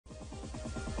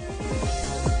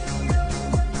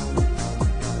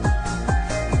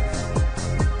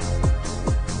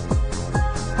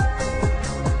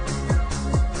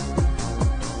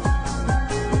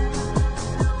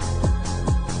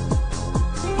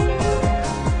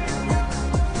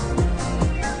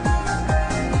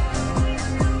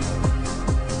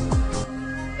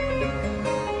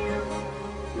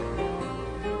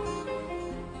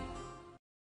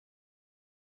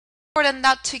important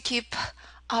not to keep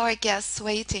our guests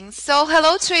waiting. So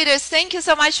hello traders, thank you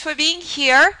so much for being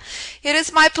here. It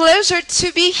is my pleasure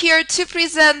to be here to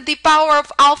present the power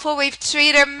of Alpha Wave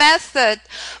Trader method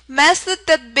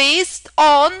that based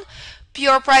on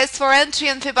pure price for entry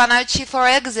and Fibonacci for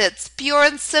exits. Pure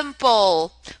and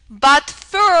simple. But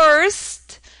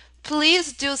first,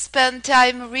 please do spend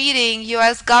time reading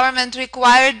US government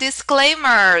required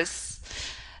disclaimers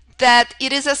that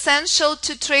it is essential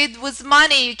to trade with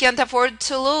money you can't afford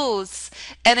to lose.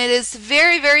 And it is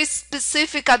very, very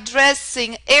specific,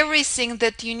 addressing everything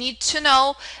that you need to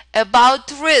know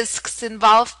about risks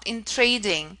involved in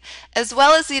trading. As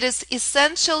well as it is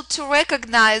essential to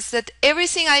recognize that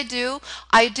everything I do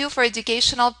for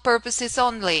educational purposes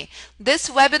only. This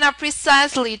webinar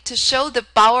precisely to show the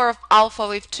power of Alpha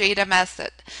Wave Trader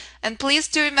method. And please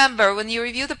do remember, when you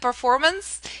review the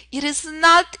performance, it is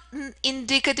not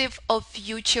indicative of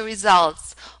future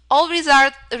results. All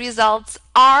results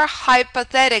are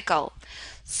hypothetical.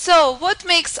 So, what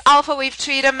makes Alpha Wave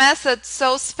Trader method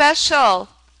so special?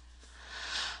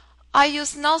 I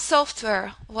use no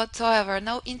software whatsoever,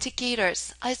 no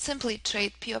indicators. I simply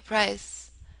trade pure price.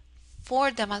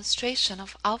 For demonstration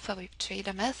of Alpha Wave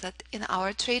Trader method in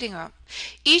our trading room.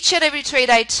 Each and every trade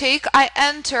I take, I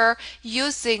enter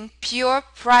using pure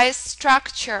price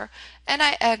structure and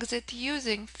I exit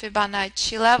using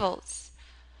Fibonacci levels.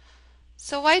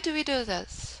 So why do we do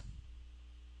this?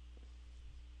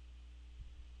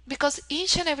 Because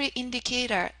each and every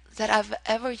indicator that I've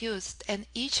ever used and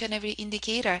each and every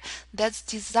indicator that's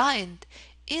designed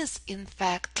is in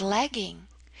fact lagging.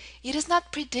 It is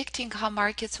not predicting how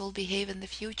markets will behave in the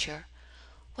future,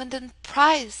 when the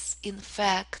price in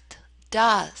fact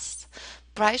does.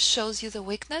 Price shows you the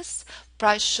weakness,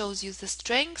 price shows you the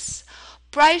strengths,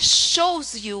 price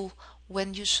shows you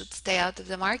when you should stay out of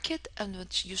the market and when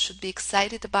you should be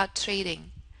excited about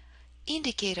trading.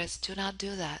 Indicators do not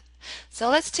do that. So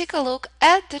let's take a look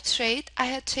at the trade I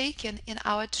had taken in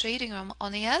our trading room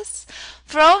on ES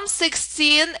from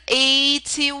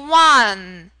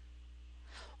 1681.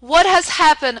 What has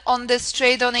happened on this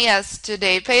trade on ES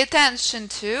today? Pay attention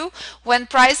to when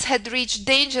price had reached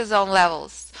danger zone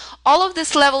levels. All of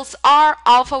these levels are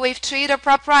Alpha Wave Trader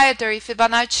proprietary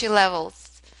Fibonacci levels.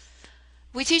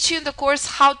 We teach you in the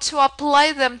course how to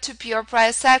apply them to pure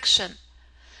price action.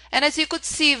 And as you could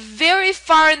see very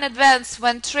far in advance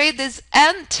when trade is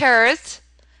entered,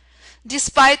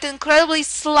 despite incredibly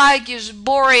sluggish,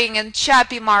 boring and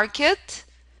choppy market,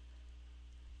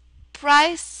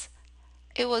 price,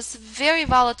 it was a very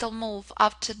volatile move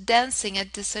after dancing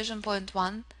at decision point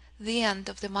 1, the end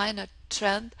of the minor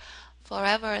trend,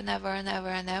 forever and ever and ever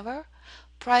and ever.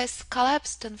 Price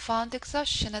collapsed and found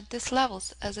exhaustion at these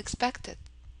levels as expected.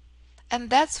 And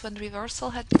that's when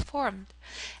reversal had been formed.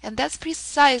 And that's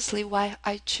precisely why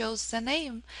I chose the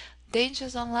name Danger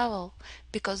Zone level,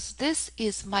 because this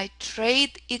is my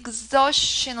trade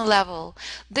exhaustion level.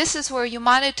 This is where you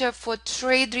monitor for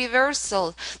trade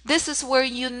reversal. This is where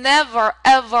you never,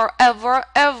 ever, ever,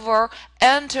 ever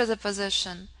enter the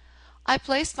position. I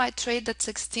placed my trade at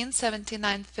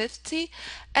 1679.50,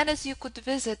 and as you could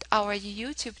visit our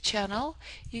YouTube channel,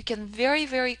 you can very,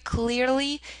 very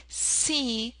clearly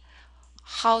see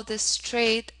how this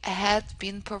trade had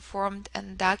been performed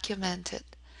and documented.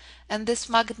 And this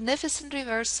magnificent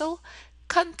reversal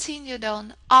continued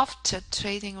on after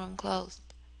trading room closed.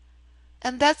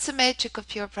 And that's the magic of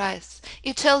pure price.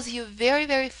 It tells you very,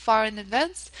 very far in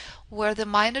advance where the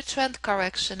minor trend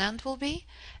correction end will be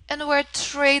and where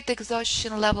trade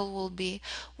exhaustion level will be,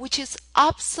 which is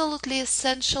absolutely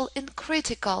essential and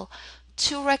critical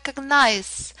to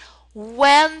recognize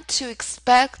when to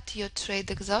expect your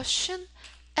trade exhaustion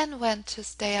and when to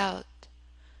stay out.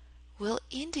 Will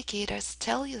indicators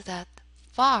tell you that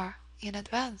far in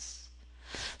advance?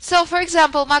 So for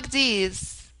example,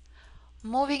 MACDs,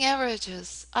 moving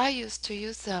averages, I used to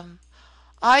use them.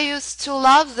 I used to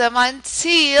love them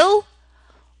until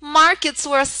markets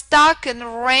were stuck in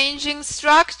ranging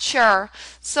structure.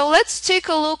 So let's take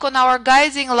a look on our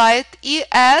guiding light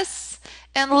ES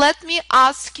and let me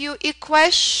ask you a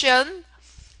question.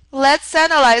 Let's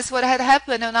analyze what had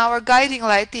happened on our guiding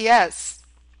light ES.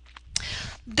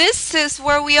 This is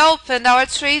where we opened our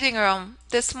trading room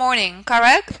this morning,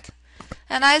 correct?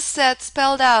 And I said,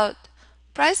 spelled out,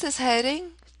 price is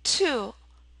heading to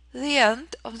the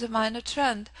end of the minor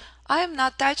trend. I am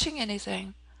not touching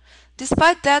anything.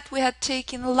 Despite that, we had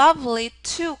taken lovely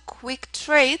 2 quick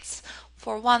trades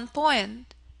for 1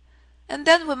 point. And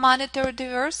then we monitored the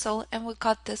reversal and we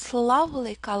got this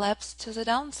lovely collapse to the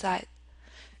downside.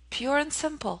 Pure and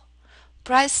simple.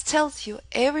 Price tells you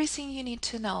everything you need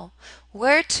to know.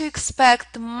 Where to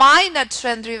expect minor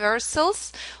trend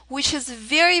reversals, which is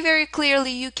very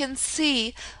clearly you can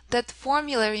see that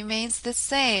formula remains the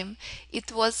same.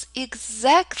 It was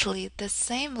exactly the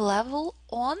same level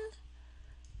on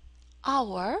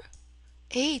our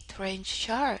 8 range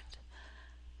chart.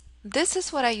 This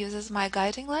is what I use as my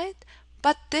guiding light,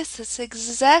 but this is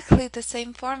exactly the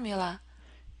same formula.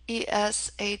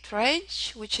 ES8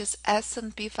 range, which is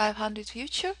S&P 500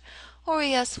 future, or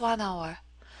ES 1 hour.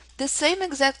 The same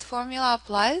exact formula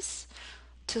applies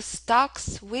to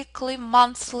stocks, weekly,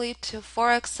 monthly, to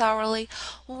Forex hourly.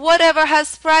 Whatever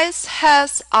has price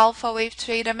has alpha wave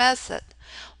trader method.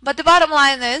 But the bottom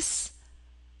line is,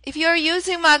 if you're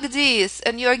using MACDs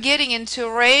and you're getting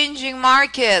into ranging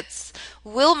markets,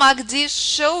 will MACD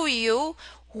show you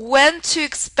when to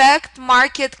expect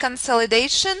market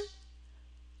consolidation?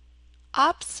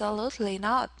 Absolutely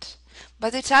not. By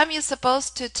the time you're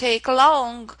supposed to take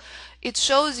long, it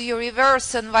shows you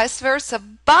reverse and vice versa,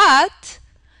 but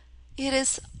it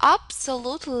is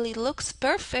absolutely looks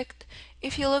perfect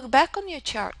if you look back on your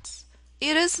charts.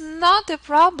 It is not a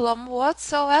problem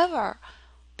whatsoever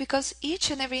because each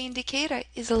and every indicator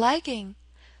is lagging.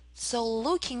 So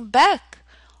looking back,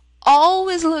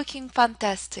 always looking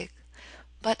fantastic.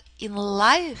 But in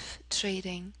live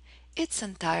trading, it's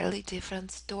entirely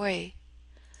different story.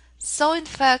 So in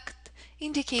fact,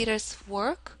 indicators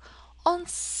work on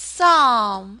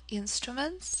some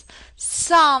instruments,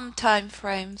 some time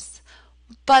frames,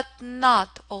 but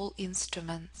not all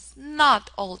instruments,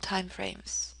 not all time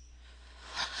frames.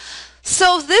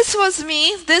 So this was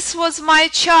me, this was my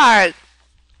chart.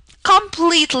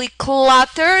 Completely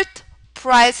cluttered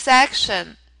price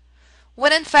action.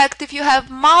 When in fact, if you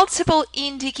have multiple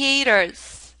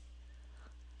indicators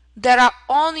that are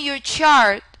on your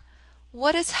chart,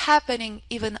 what is happening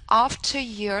even after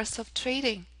years of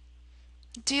trading?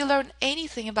 Do you learn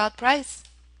anything about price?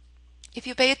 If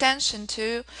you pay attention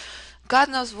to, God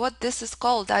knows what this is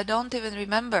called, I don't even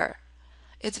remember.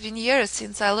 It's been years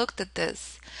since I looked at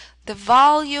this. The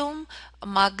volume,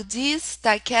 MACDs,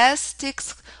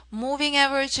 stochastics, moving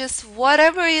averages,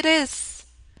 whatever it is.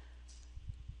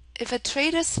 If a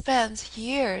trader spends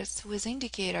years with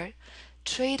indicator,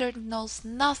 trader knows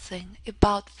nothing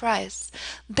about price,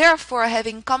 therefore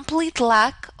having complete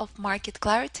lack of market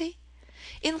clarity,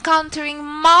 encountering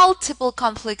multiple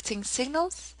conflicting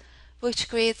signals, which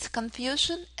creates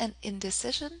confusion and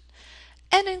indecision,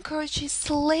 and encourages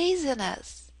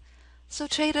laziness. So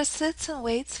trader sits and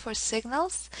waits for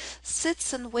signals,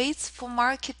 sits and waits for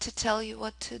market to tell you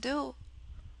what to do,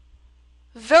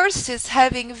 versus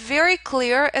having very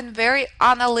clear and very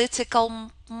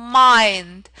analytical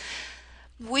mind,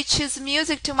 which is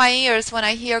music to my ears when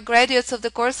I hear graduates of the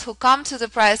course who come to the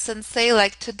price and say,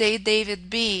 like today David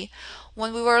B,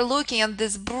 when we were looking at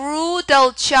this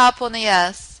brutal chop on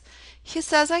ES, he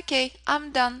says, okay,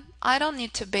 I'm done. I don't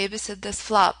need to babysit this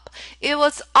flop. It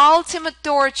was ultimate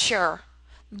torture,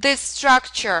 this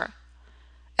structure.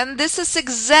 And this is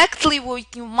exactly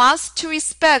what you must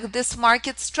respect, this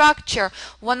market structure.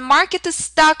 When market is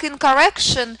stuck in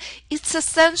correction, it's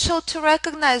essential to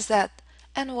recognize that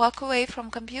and walk away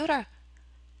from computer.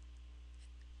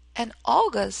 And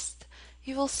August,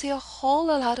 you will see a whole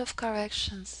lot of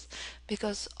corrections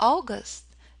because August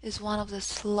is one of the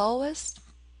slowest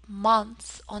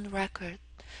months on record,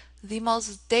 the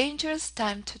most dangerous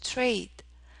time to trade.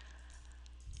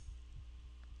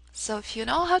 So if you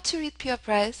know how to read pure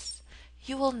price,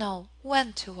 you will know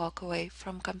when to walk away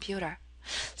from computer.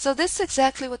 So this is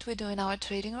exactly what we do in our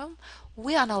trading room.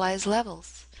 We analyze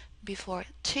levels before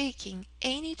taking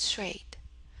any trade.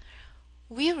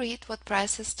 We read what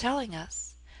price is telling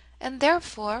us, and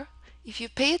therefore, if you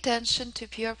pay attention to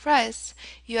pure price,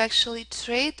 you actually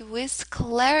trade with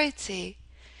clarity.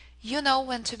 You know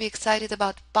when to be excited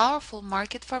about powerful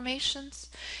market formations.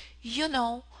 You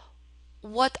know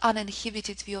what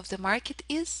uninhibited view of the market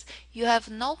is. You have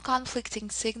no conflicting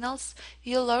signals.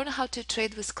 You learn how to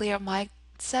trade with clear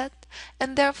mindset,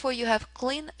 and therefore you have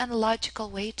clean and logical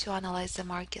way to analyze the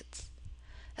markets.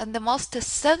 And the most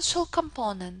essential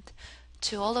component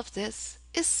to all of this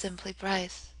is simply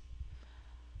price.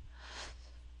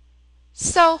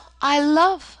 So I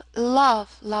love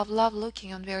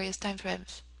looking on various time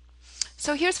frames.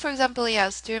 So here's, for example,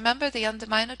 ES. Do you remember the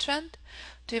under-minor trend?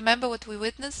 Do you remember what we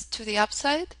witnessed to the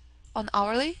upside on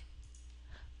hourly?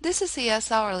 This is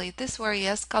ES hourly. This is where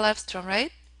ES collapsed from,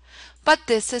 right? But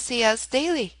this is ES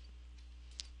daily.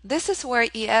 This is where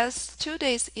ES 2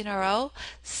 days in a row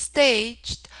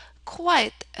staged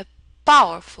quite a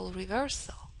powerful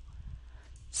reversal.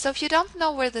 So if you don't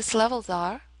know where these levels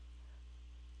are,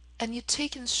 and you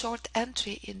take in short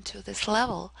entry into this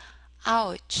level,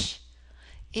 ouch.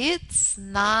 It's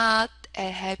not a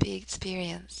happy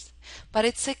experience, but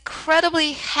it's an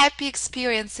incredibly happy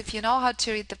experience if you know how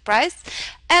to read the price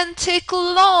and take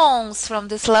longs from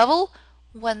this level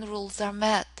when rules are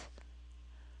met.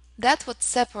 That's what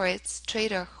separates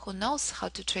trader who knows how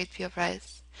to trade pure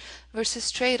price versus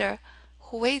trader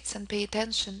who waits and pay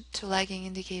attention to lagging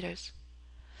indicators.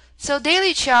 So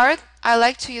daily chart, I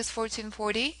like to use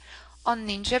 1440 on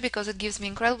Ninja because it gives me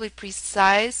incredibly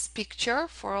precise picture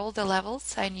for all the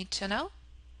levels I need to know.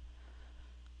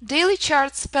 Daily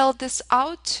chart spelled this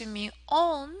out to me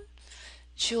on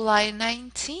July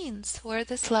 19th, where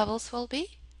these levels will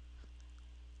be.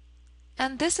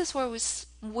 And this is where we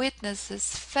witnessed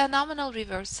this phenomenal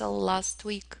reversal last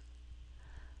week.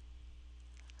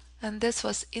 And this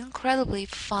was incredibly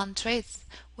fun trades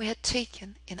we had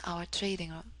taken in our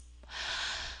trading room.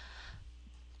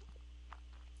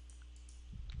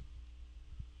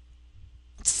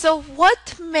 So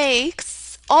what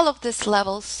makes all of these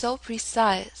levels so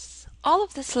precise? All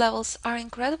of these levels are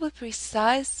incredibly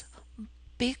precise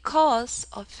because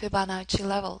of Fibonacci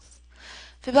levels.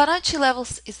 Fibonacci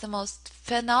levels is the most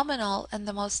phenomenal and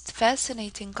the most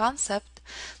fascinating concept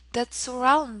that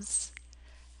surrounds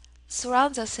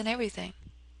us in everything.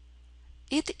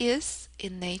 It is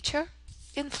in nature,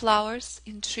 in flowers,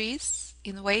 in trees,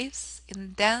 in waves,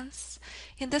 in dance,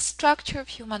 in the structure of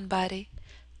human body,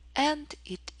 and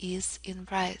it is in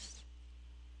price.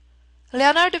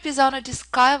 Leonardo Pisano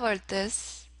discovered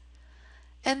this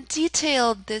and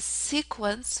detailed this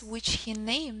sequence which he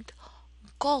named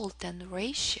golden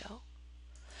ratio.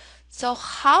 So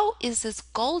how is this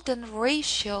golden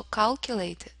ratio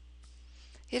calculated?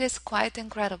 It is quite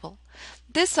incredible.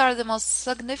 These are the most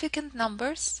significant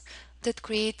numbers that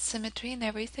create symmetry in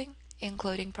everything,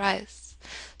 including price.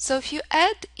 So if you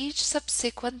add each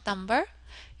subsequent number,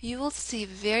 you will see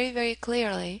very, very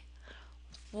clearly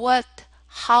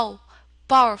how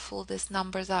powerful these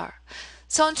numbers are.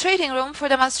 So in trading room, for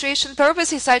demonstration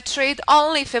purposes, I trade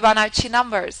only Fibonacci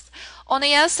numbers. On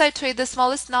ES, I trade the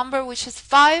smallest number, which is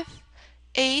 5,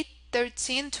 8,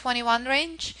 13, 21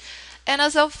 range. And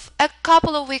as of a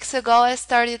couple of weeks ago, I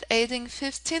started adding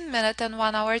 15-minute and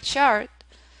 1-hour chart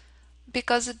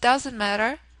because it doesn't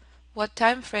matter what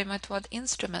time frame at what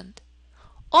instrument.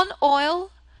 On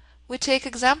oil, we take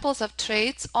examples of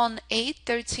trades on 8,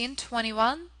 13,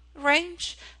 21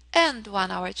 range and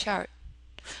 1-hour chart.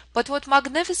 But what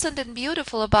magnificent and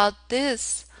beautiful about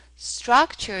this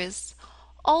structure is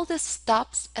all the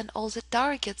stops and all the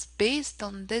targets based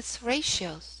on these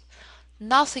ratios.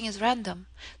 Nothing is random.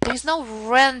 There is no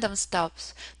random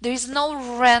stops. There is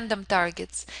no random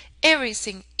targets.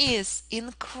 Everything is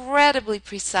incredibly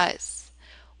precise,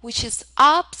 which is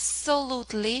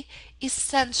absolutely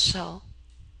essential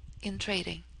in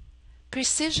trading.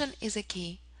 Precision is a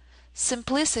key.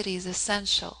 Simplicity is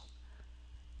essential.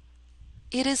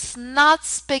 It is not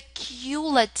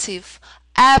speculative,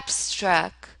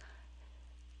 abstract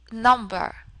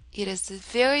number. It is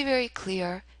very, very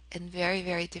clear and very,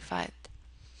 very defined.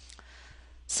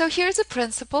 So here's a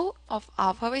principle of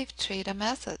alpha wave trader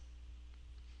method.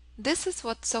 This is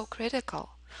what's so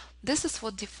critical. This is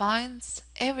what defines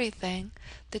everything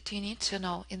that you need to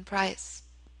know in price.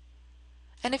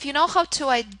 And if you know how to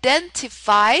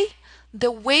identify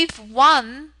the wave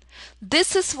 1,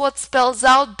 this is what spells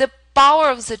out the power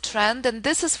of the trend, and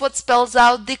this is what spells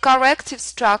out the corrective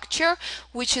structure,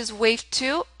 which is wave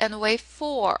 2 and wave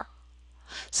 4.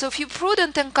 So if you're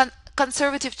prudent and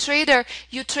conservative trader,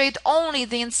 you trade only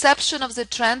the inception of the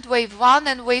trend, wave 1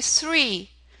 and wave 3,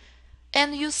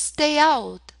 and you stay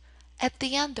out at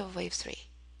the end of wave 3.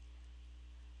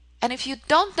 And if you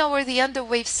don't know where the end of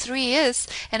wave 3 is,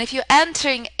 and if you're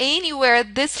entering anywhere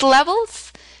at these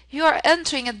levels, you are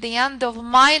entering at the end of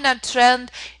minor trend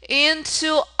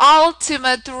into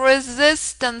ultimate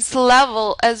resistance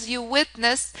level, as you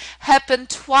witnessed happen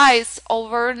twice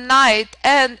overnight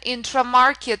and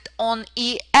intramarket on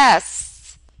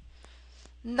ES.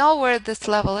 Know where this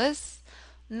level is,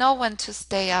 know when to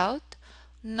stay out,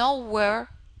 know where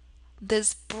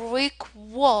this brick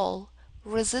wall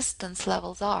resistance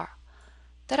levels are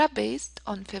that are based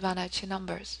on Fibonacci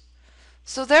numbers.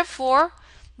 So therefore,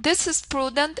 this is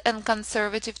prudent and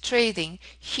conservative trading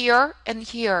here and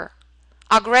here.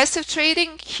 Aggressive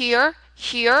trading here,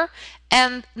 here,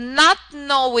 and not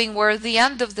knowing where the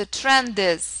end of the trend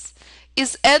is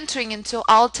entering into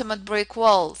ultimate brick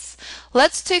walls.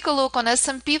 Let's take a look on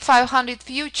S&P 500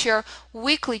 future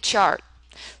weekly chart.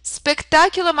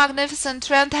 Spectacular magnificent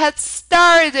trend had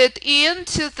started in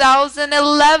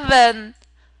 2011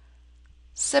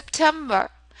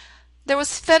 September. There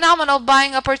was phenomenal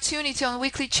buying opportunity on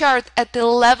weekly chart at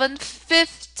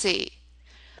 1150.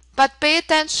 But pay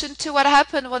attention to what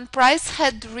happened when price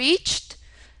had reached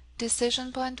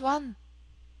decision point 1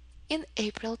 in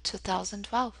April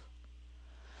 2012.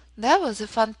 That was a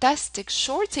fantastic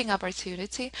shorting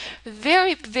opportunity,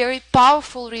 very, very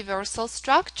powerful reversal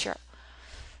structure.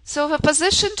 So if a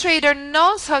position trader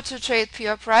knows how to trade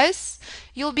pure price,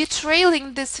 you'll be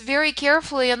trailing this very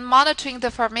carefully and monitoring the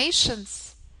formations.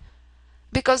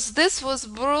 Because this was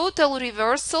brutal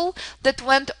reversal that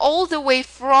went all the way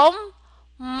from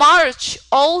March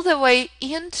all the way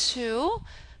into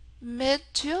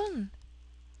mid-June.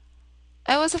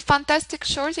 It was a fantastic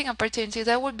shorting opportunity.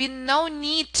 There would be no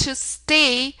need to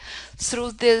stay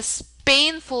through this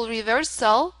painful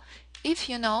reversal if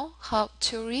you know how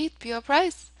to read pure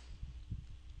price.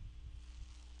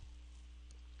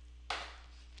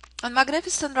 A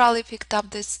magnificent rally picked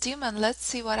up this steam, and let's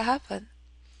see what happened.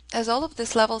 As all of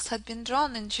these levels had been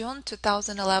drawn in June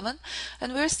 2011,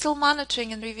 and we're still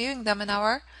monitoring and reviewing them in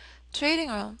our trading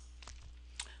room.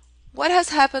 What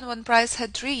has happened when price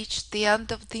had reached the end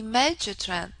of the major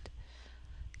trend?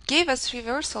 Gave us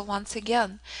reversal once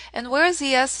again. And where is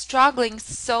ES struggling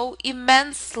so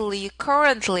immensely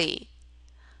currently?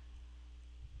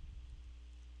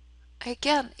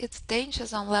 Again, it's danger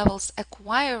zone levels.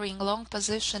 Acquiring long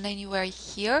position anywhere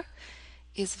here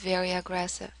is very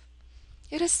aggressive.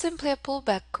 It is simply a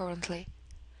pullback currently.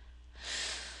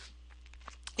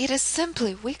 It is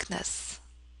simply weakness.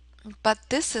 But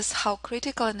this is how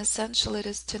critical and essential it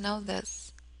is to know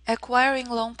this. Acquiring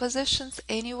long positions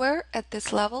anywhere at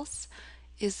these levels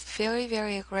is very,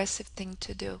 very aggressive thing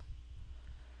to do.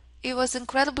 It was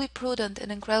incredibly prudent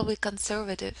and incredibly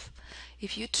conservative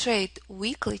if you trade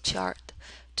weekly chart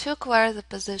to acquire the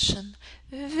position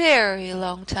very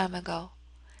long time ago.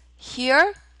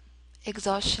 Here,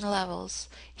 exhaustion levels.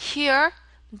 Here,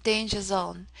 danger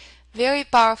zone. Very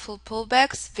powerful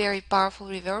pullbacks, very powerful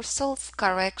reversals,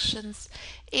 corrections,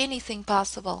 anything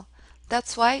possible.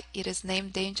 That's why it is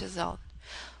named danger zone.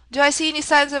 Do I see any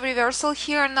signs of reversal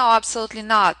here? No, absolutely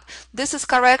not. This is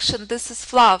correction, this is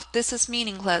fluff, this is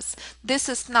meaningless, this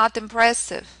is not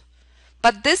impressive.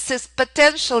 But this is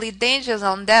potentially danger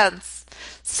zone dense.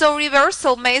 So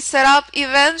reversal may set up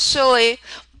eventually,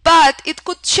 but it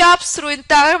could chop through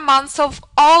entire months of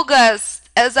August,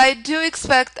 as I do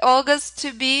expect August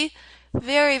to be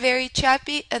very, very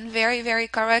choppy and very, very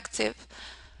corrective.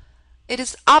 It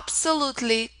is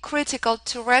absolutely critical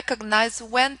to recognize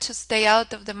when to stay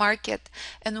out of the market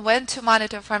and when to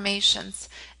monitor formations.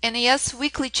 And yes,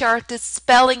 weekly chart is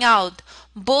spelling out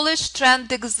bullish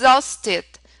trend exhausted.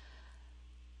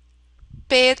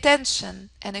 Pay attention,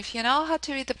 and if you know how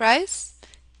to read the price,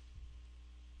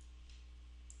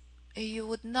 you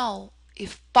would know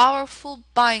if powerful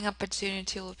buying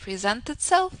opportunity will present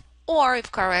itself or if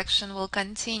correction will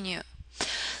continue.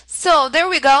 So there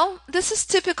we go. This is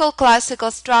typical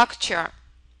classical structure.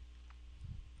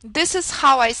 This is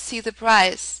how I see the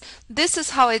price. This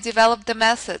is how I develop the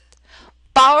method.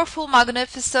 Powerful,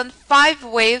 magnificent, 5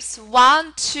 waves,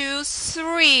 1, 2,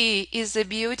 3 is a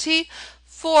beauty,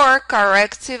 4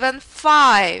 corrective, and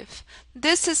 5.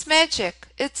 This is magic.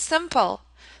 It's simple.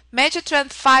 Major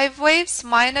trend 5 waves,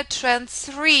 minor trend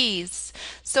 3s.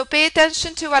 So pay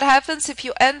attention to what happens if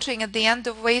you're entering at the end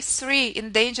of wave 3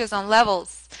 in danger zone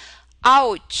levels.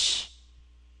 Ouch!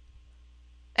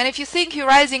 And if you think you're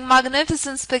rising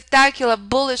magnificent, spectacular,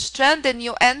 bullish trend and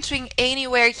you're entering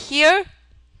anywhere here,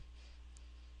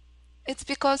 it's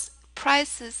because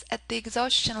price is at the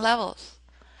exhaustion levels.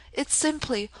 It's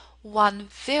simply one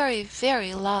very,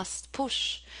 very last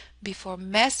push before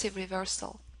massive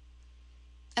reversal.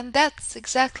 And that's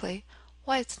exactly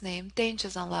why it's named danger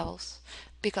zone levels,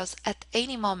 because at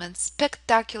any moment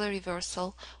spectacular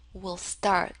reversal will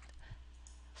start.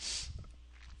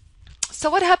 So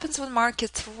what happens when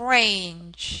markets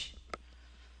range?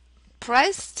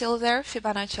 Price still there,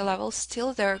 Fibonacci levels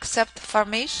still there, except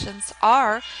formations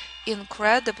are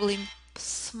incredibly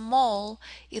small,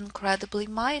 incredibly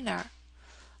minor.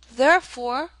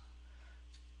 Therefore,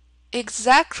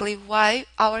 exactly why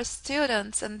our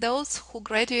students and those who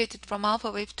graduated from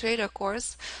Alpha Wave Trader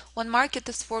course, when market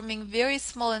is forming very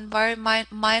small and very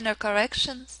minor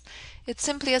corrections, it's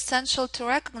simply essential to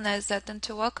recognize that and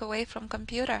to walk away from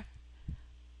computer.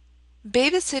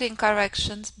 Babysitting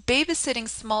corrections, babysitting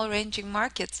small ranging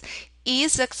markets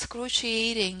is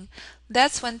excruciating.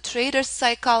 That's when traders'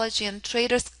 psychology and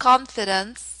traders'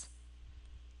 confidence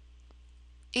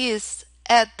is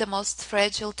at the most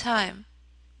fragile time.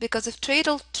 Because if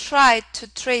traders tried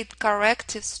to trade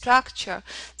corrective structure,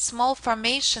 small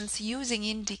formations using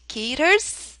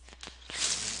indicators,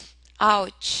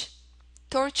 ouch.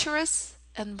 torturous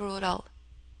and brutal.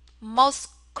 Most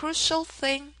crucial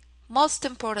thing, most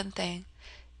important thing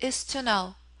is to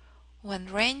know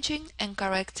when ranging and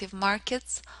corrective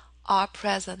markets are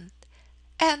present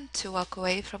and to walk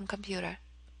away from computer.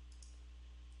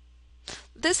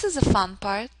 This is a fun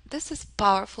part. This is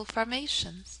powerful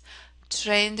formations.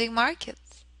 Trending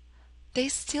markets. They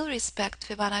still respect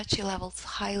Fibonacci levels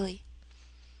highly.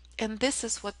 And this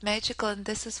is what magical and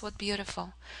this is what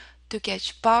beautiful. To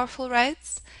catch powerful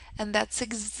rights, and that's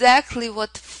exactly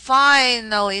what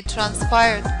finally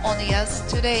transpired on ES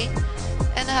today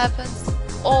and happens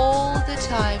all the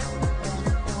time on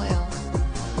oil.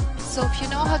 So if you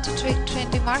know how to trade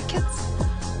trading markets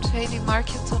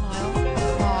on oil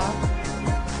are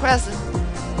present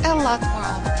a lot more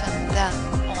often than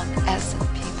on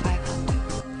S&P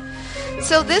 500.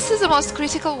 So this is the most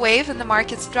critical wave in the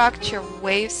market structure,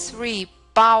 wave 3,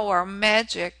 power,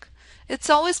 magic. It's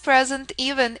always present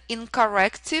even in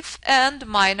corrective and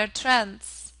minor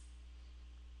trends.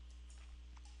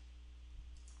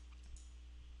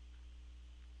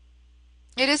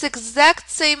 It is exact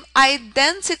same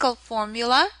identical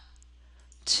formula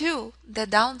to the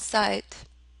downside.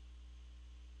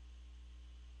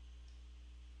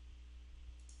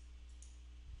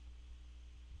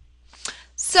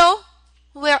 So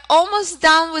we're almost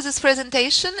done with this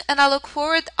presentation and I look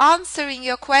forward answering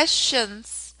your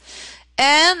questions.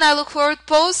 And I look forward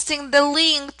posting the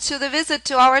link to the visit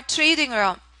to our trading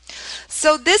room.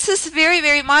 So this is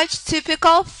very much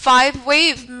typical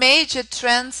 5-wave major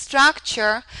trend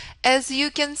structure as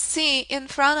you can see in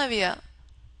front of you.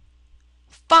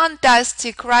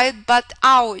 Fantastic, right? But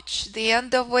ouch, the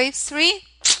end of wave 3?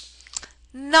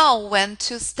 Know when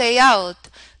to stay out.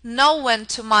 Know when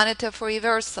to monitor for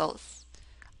reversals.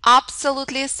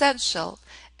 Absolutely essential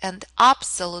and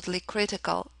absolutely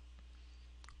critical.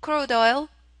 Crude oil,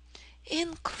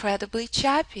 incredibly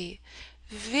choppy,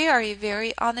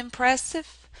 very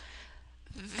unimpressive,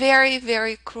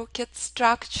 very crooked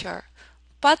structure,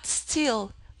 but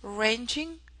still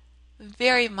ranging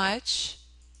very much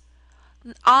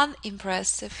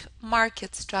unimpressive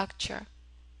market structure.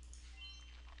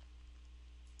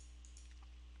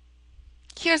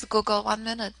 Here's Google 1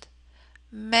 minute.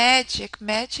 Magic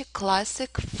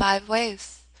classic 5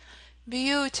 waves.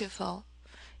 Beautiful.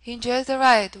 Enjoy the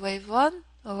ride. Wave 1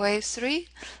 or wave 3.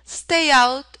 Stay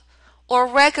out or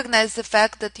recognize the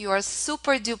fact that you are a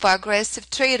super duper aggressive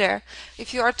trader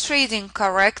if you are trading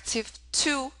corrective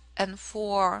 2 and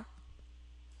 4.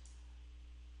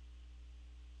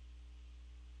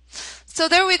 So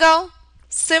there we go.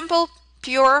 Simple,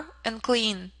 pure and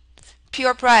clean.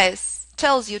 Pure price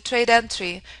tells you trade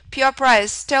entry. Pure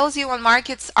price tells you when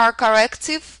markets are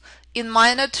corrective in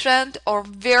minor trend or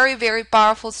very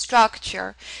powerful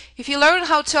structure. If you learn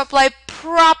how to apply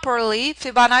properly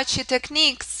Fibonacci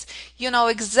techniques, you know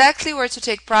exactly where to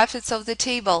take profits off the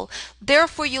table.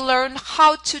 Therefore, you learn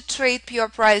how to trade pure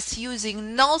price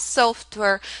using no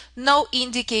software, no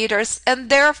indicators, and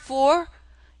therefore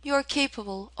you are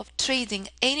capable of trading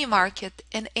any market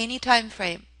in any time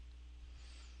frame.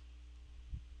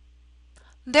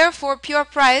 Therefore, pure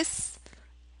price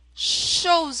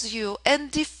shows you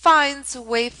and defines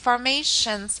wave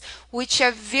formations which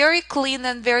are very clean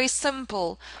and very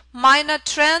simple. Minor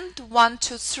trend 1,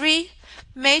 2, 3,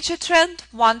 major trend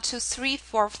 1, 2, 3,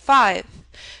 4, 5.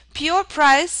 Pure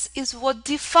price is what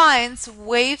defines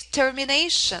wave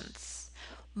terminations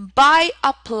by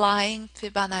applying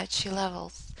Fibonacci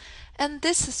levels, and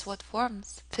this is what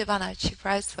forms Fibonacci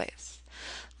price waves.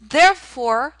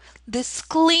 Therefore, this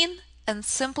clean and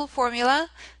simple formula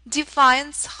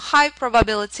defines high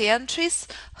probability entries,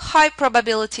 high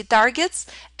probability targets,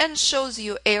 and shows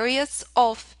you areas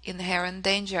of inherent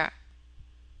danger.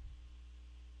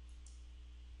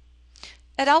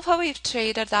 At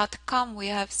alphawavetrader.com we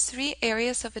have 3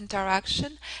 areas of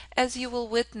interaction as you will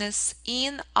witness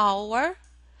in our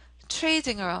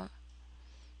trading room.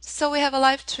 So we have a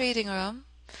live trading room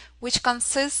which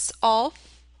consists of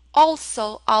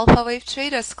also Alpha Wave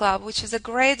Traders Club, which is a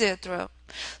graduate room.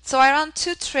 So I run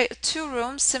two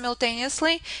rooms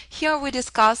simultaneously. Here we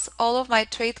discuss all of my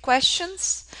trade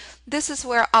questions. This is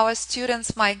where our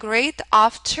students migrate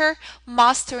after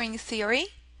mastering theory.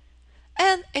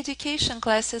 And education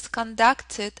classes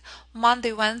conducted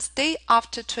Monday, Wednesday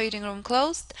after trading room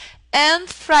closed, and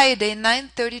Friday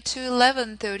 9:30 to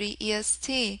 11:30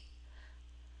 EST.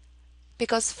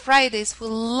 Because Fridays we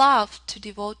love to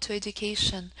devote to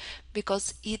education,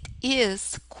 because it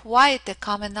is quite a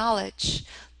common knowledge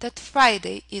that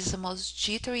Friday is the most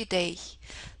jittery day.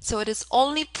 So it is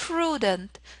only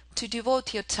prudent to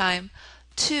devote your time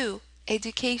to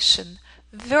education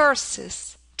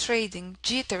versus trading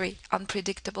jittery,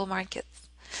 unpredictable markets.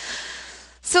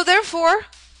 So therefore,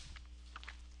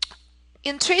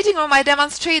 in trading room, I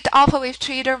demonstrate alpha wave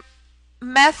trader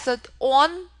method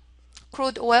on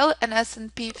crude oil and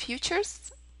S&P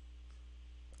futures.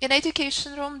 In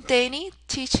education room, Danny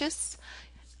teaches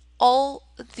all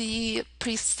the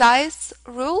precise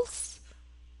rules.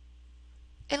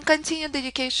 In continued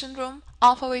education room,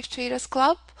 Alpha Wave Traders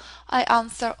Club, I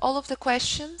answer all of the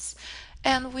questions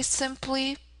and we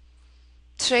simply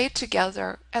trade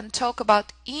together and talk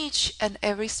about each and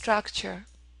every structure.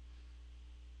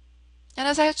 And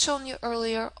as I had shown you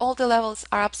earlier, all the levels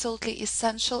are absolutely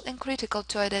essential and critical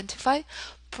to identify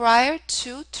prior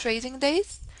to trading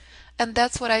days. And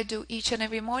that's what I do each and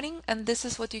every morning. And this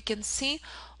is what you can see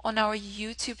on our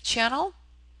YouTube channel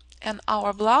and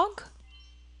our blog.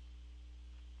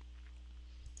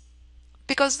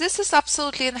 Because this is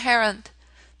absolutely inherent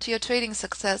to your trading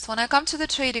success. When I come to the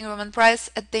trading room and price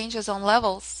at danger zone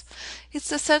levels,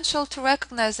 it's essential to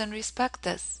recognize and respect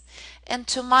this and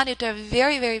to monitor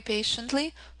very, very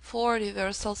patiently for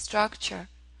reversal structure.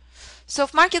 So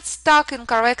if market's stuck in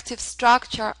corrective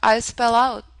structure, I spell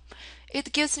out,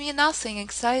 it gives me nothing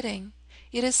exciting.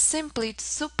 It is simply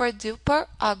super duper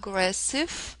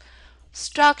aggressive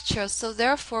structure. So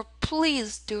therefore,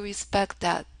 please do respect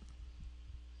that.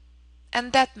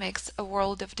 And that makes a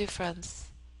world of difference.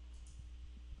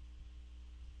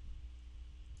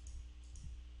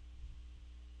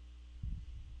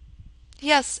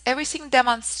 Yes, everything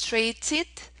demonstrated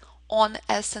on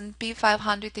S&P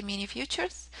 500 E-mini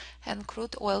futures and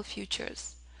crude oil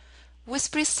futures,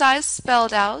 with precise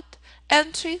spelled out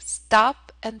entry,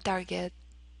 stop, and target.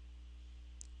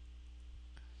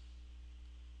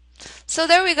 So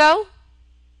there we go.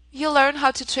 You learn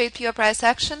how to trade pure price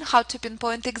action, how to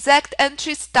pinpoint exact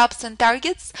entries, stops, and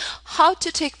targets, how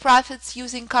to take profits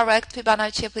using correct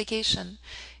Fibonacci application.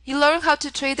 You learn how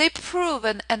to trade a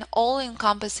proven and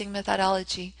all-encompassing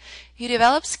methodology. You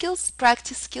develop skills,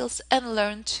 practice skills, and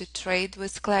learn to trade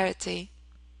with clarity.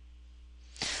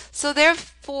 So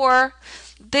therefore,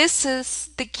 this is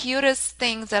the cutest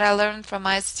thing that I learned from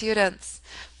my students.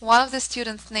 One of the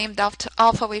students named after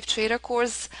Alpha Wave Trader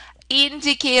course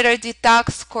Indicator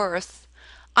Detox course.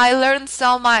 I learned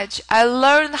so much. I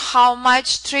learned how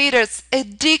much traders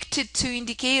addicted to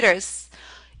indicators.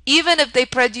 Even if they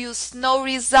produce no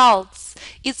results,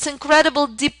 it's incredible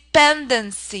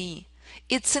dependency.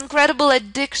 It's incredible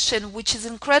addiction, which is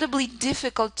incredibly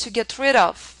difficult to get rid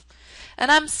of. And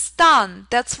I'm stunned.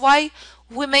 That's why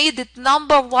we made it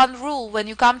 #1 rule when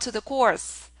you come to the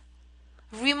course.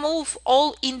 Remove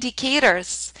all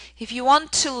indicators if you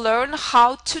want to learn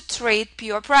how to trade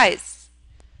pure price.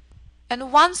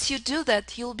 And once you do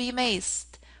that, you'll be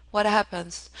amazed what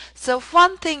happens. So if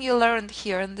one thing you learned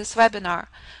here in this webinar,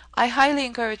 I highly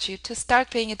encourage you to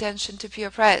start paying attention to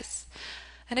pure price.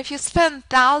 And if you spend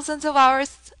thousands of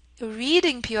hours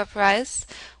reading pure price,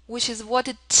 which is what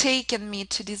it taken me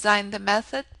to design the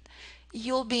method,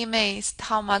 you'll be amazed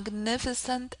how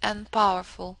magnificent and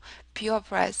powerful pure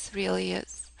price really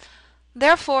is.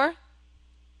 Therefore,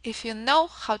 if you know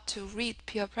how to read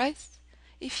pure price,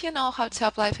 if you know how to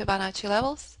apply Fibonacci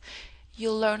levels,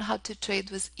 you'll learn how to trade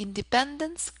with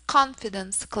independence,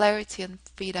 confidence, clarity, and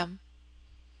freedom.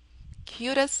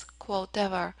 Cutest quote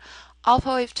ever.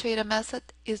 Alpha Wave Trader Method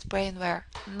is brainware,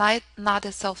 not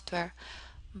a software,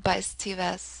 by Steve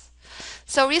S.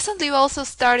 So recently we also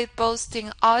started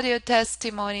posting audio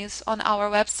testimonies on our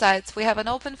websites. We have an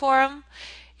open forum.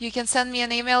 You can send me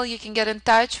an email. You can get in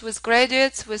touch with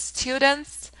graduates, with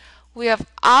students. We have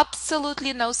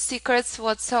absolutely no secrets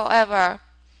whatsoever.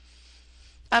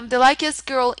 I'm the luckiest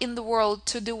girl in the world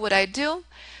to do what I do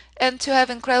and to have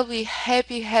incredibly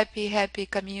happy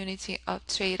community of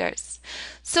traders.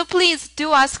 So please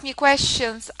do ask me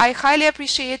questions. I highly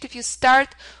appreciate if you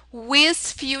start with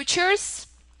futures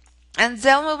and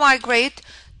then we migrate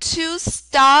to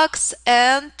stocks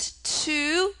and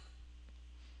to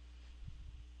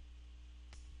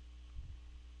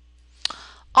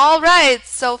all right,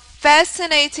 so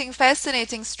fascinating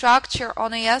structure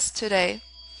on ES today.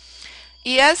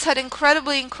 ES had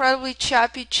incredibly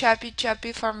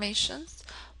choppy formations,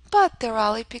 but the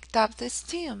rally picked up the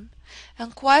steam,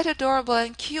 and quite adorable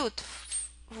and cute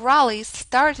rally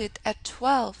started at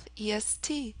 12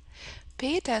 EST.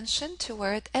 Pay attention to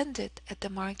where it ended at the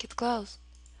market close.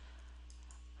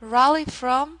 Rally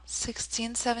from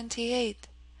 1678.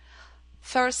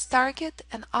 First target,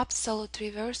 an absolute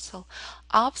reversal,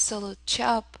 absolute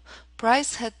chop.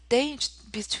 Price had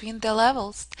danced between the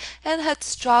levels and had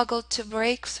struggled to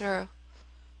break through.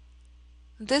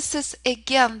 This is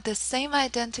again the same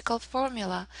identical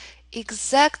formula.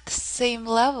 exact same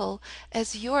level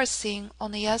as you're seeing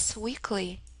on ES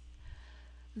Weekly.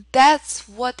 That's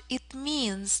what it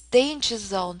means, danger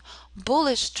zone,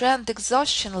 bullish trend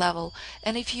exhaustion level.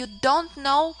 And if you don't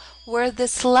know where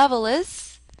this level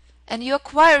is, and you're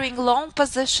acquiring long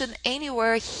position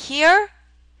anywhere here,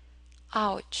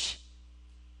 ouch.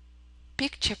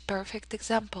 Picture perfect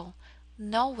example.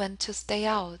 Know when to stay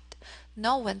out.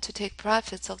 Know when to take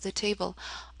profits off the table.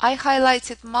 I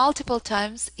highlighted multiple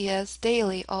times ES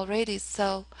daily already,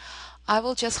 so I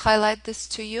will just highlight this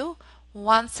to you.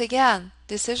 Once again,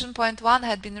 decision point 1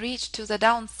 had been reached to the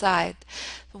downside.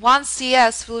 Once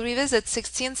ES will revisit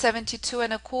 1672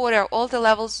 and a quarter, all the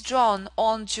levels drawn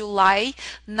on July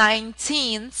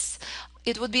 19th,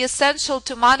 it would be essential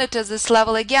to monitor this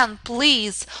level again.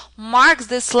 Please mark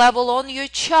this level on your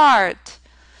chart.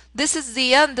 This is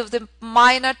the end of the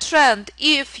minor trend.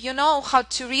 If you know how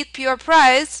to read pure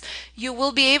price, you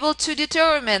will be able to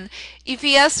determine if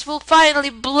ES will finally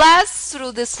blast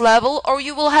through this level or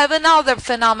you will have another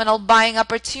phenomenal buying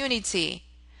opportunity.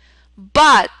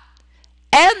 But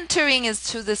entering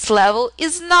into this level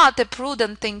is not a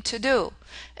prudent thing to do.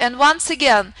 And once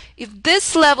again, if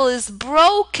this level is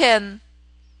broken,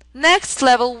 next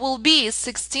level will be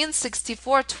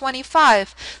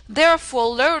 1664.25. Therefore,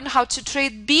 learn how to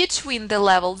trade between the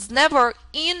levels, never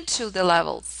into the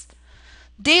levels.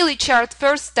 Daily chart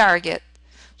first target.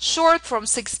 Short from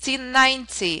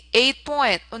 1690, 8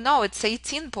 points. Oh no, it's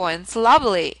 18 points.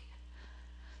 Lovely.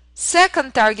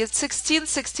 Second target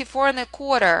 1664 and a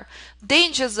quarter.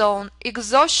 Danger zone,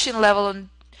 exhaustion level on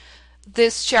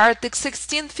this chart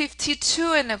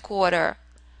 1652 and a quarter.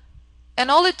 And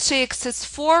all it takes is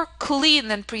 4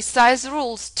 clean and precise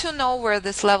rules to know where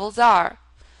these levels are.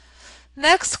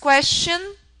 Next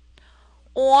question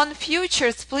on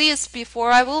futures, please,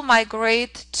 before I will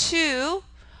migrate to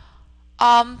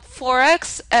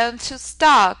Forex and to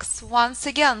stocks. Once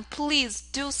again, please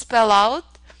do spell out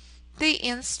the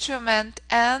instrument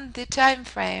and the time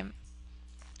frame.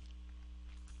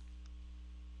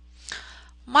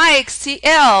 Mike,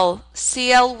 CL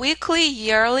weekly,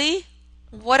 yearly.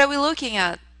 What are we looking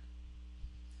at?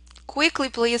 Quickly,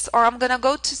 please, or I'm going to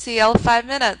go to CL 5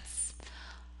 minutes.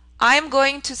 I'm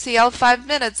going to CL 5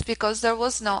 minutes because there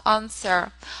was no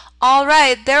answer.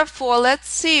 Alright, therefore, let's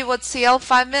see what CL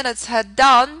 5 minutes had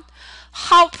done.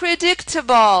 How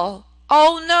predictable!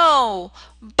 Oh no!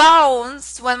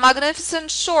 Bounced when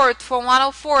magnificent short for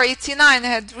 104.89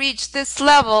 had reached this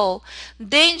level.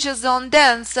 Danger zone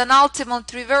dense and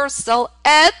ultimate reversal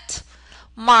at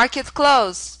market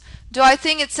close. Do I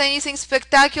think it's anything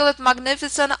spectacular,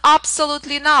 magnificent?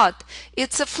 Absolutely not.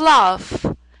 It's a fluff.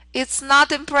 It's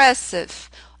not impressive.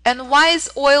 And why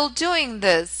is oil doing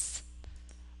this?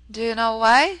 Do you know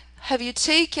why? Have you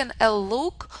taken a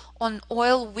look on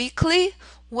oil weekly,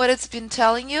 what it's been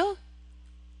telling you?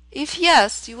 If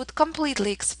yes, you would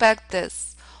completely expect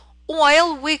this.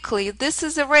 Oil weekly, this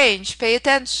is a range, pay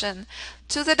attention.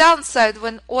 To the downside,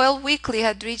 when oil weekly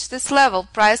had reached this level,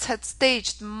 price had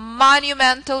staged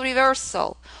monumental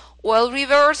reversal. Oil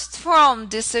reversed from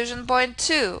decision point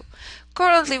 2.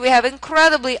 Currently, we have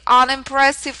incredibly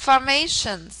unimpressive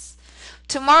formations.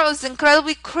 Tomorrow is an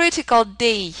incredibly critical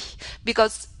day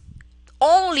because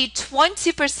only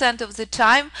 20% of the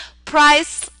time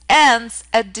price ends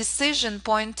at decision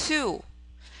point 2.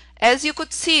 As you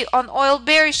could see on oil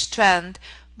bearish trend,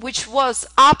 which was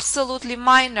absolutely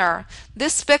minor,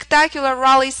 this spectacular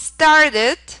rally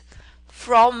started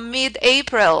from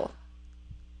mid-April.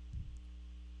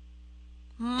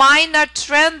 Minor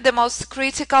trend, the most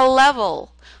critical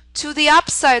level. To the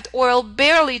upside, oil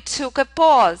barely took a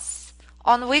pause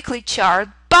on weekly chart,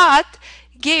 but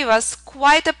gave us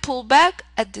quite a pullback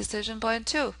at decision point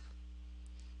 2.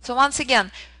 So once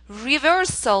again,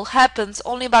 reversal happens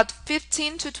only about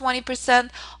 15 to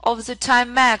 20% of the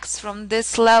time max from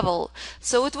this level.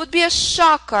 So it would be a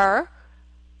shocker.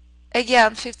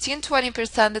 Again,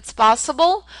 15-20% it's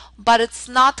possible, but it's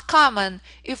not common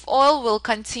if oil will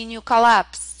continue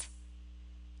collapse.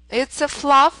 It's a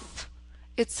fluff.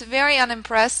 It's very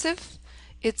unimpressive.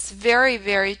 It's very,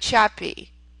 very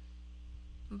choppy.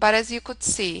 But as you could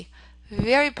see,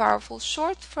 very powerful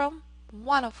short from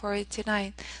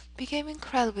 104.89 became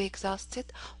incredibly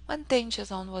exhausted when danger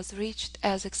zone was reached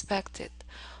as expected.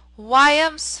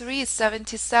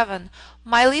 YM377.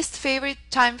 My least favorite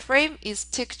time frame is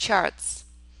tick charts.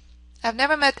 I've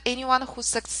never met anyone who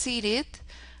succeeded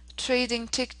trading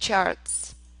tick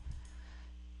charts.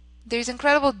 There is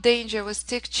incredible danger with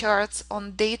tick charts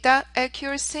on data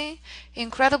accuracy,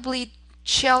 incredibly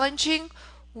challenging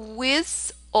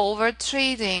with over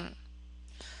trading.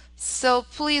 So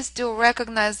please do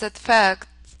recognize that fact.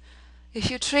 If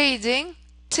you're trading,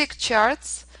 tick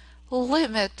charts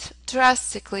limit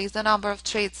drastically the number of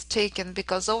trades taken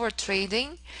because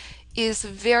overtrading is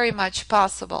very much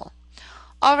possible.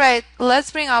 Alright,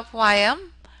 let's bring up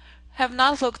YM. Have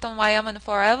not looked on YM in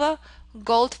forever.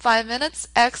 Gold 5 minutes,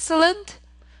 excellent.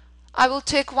 I will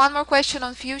take one more question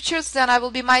on futures, then I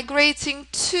will be migrating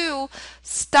to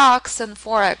stocks and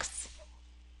Forex.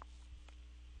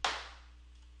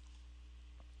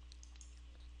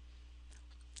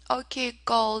 Okay,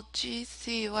 gold,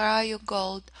 GC, where are you,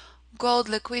 gold? Gold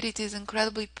liquidity is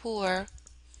incredibly poor.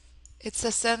 It's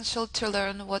essential to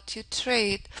learn what you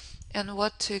trade and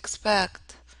what to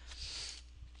expect.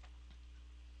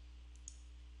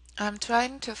 I'm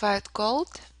trying to find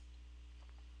gold.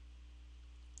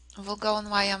 We'll go on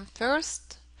YM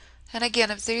first. And again,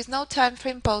 if there is no time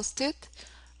frame posted,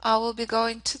 I will be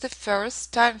going to the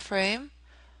first time frame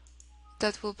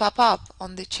that will pop up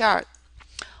on the chart.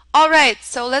 Alright,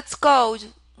 so let's go.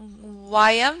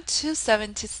 YM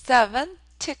 277,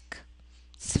 tick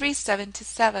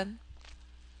 377.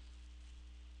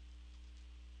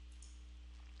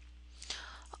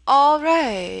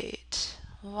 Alright,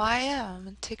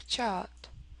 YM tick chart,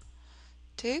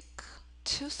 tick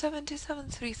 277,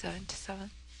 377.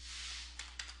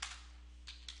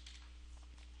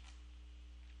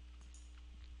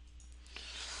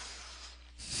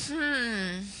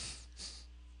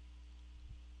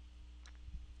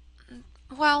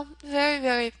 Well,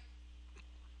 very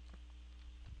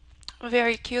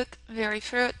cute, very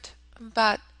fruit,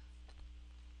 but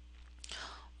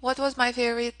what was my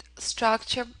favorite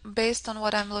structure based on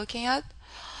what I'm looking at?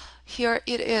 Here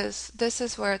it is. This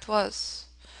is where it was.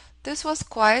 This was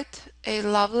quite a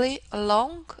lovely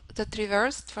long that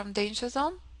reversed from danger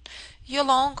zone. Your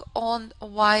long on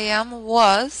YM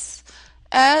was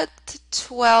at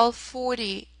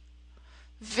 1240.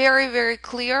 Very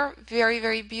clear,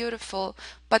 very beautiful.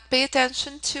 But pay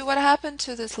attention to what happened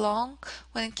to this long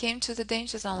when it came to the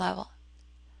danger zone level.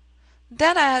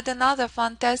 Then I had another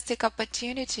fantastic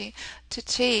opportunity to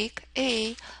take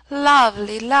a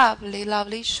lovely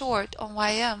short on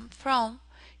YM from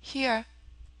here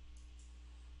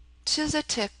to the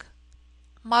tick.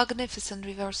 Magnificent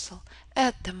reversal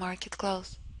at the market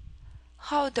close.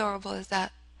 How adorable is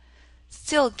that?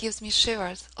 Still gives me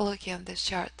shivers looking at these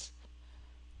charts.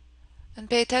 And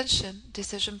pay attention,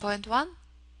 decision point 1,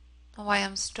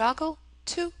 YM struggle,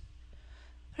 2,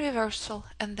 reversal,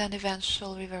 and then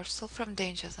eventual reversal from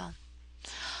danger zone.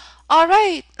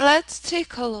 Alright, let's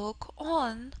take a look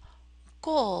on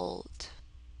gold.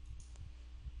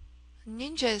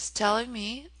 Ninja is telling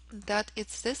me that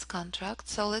it's this contract,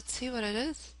 so let's see what it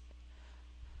is.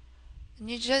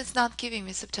 Ninja is not giving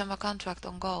me September contract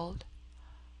on gold.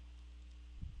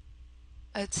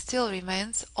 It still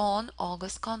remains on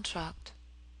August contract.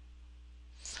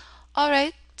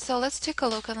 Alright, so let's take a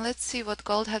look and let's see what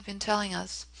gold had been telling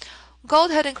us.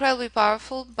 Gold had incredibly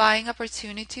powerful buying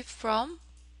opportunity from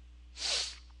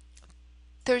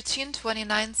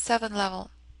 13.29.7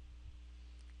 level.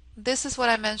 This is what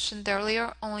I mentioned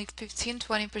earlier, only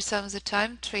 15-20% of the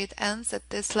time trade ends at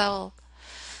this level.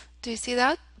 Do you see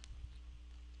that?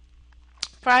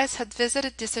 Price had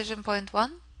visited decision point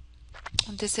 1,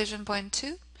 decision point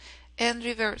 2, and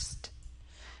reversed.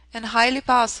 And highly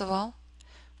possible,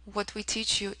 what we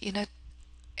teach you in an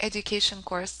education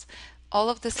course, all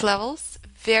of these levels,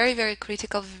 very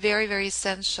critical, very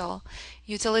essential.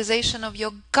 Utilization of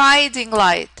your guiding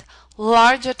light,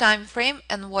 larger time frame,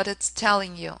 and what it's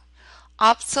telling you.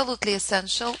 Absolutely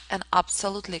essential and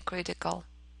absolutely critical.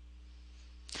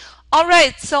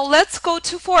 Alright, so let's go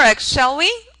to Forex, shall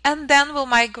we? And then we'll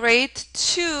migrate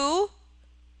to...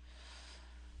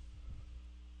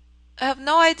 I have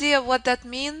no idea what that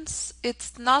means.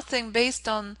 It's nothing based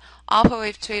on Alpha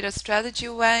Wave Trader strategy,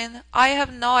 Wayne. I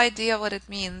have no idea what it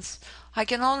means. I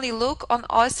can only look on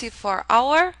Aussie for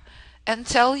hour and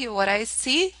tell you what I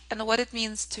see and what it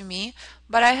means to me,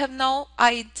 but I have no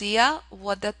idea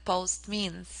what that post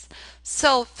means.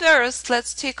 So first,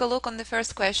 let's take a look on the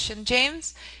first question.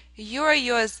 James, Euro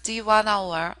USD 1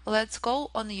 hour. Let's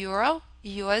go on Euro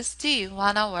USD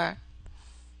 1 hour.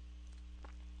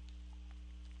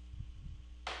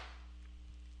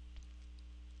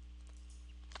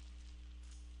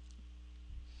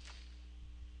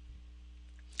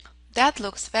 That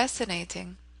looks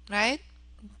fascinating, right?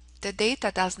 The data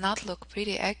does not look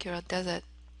pretty accurate, does it?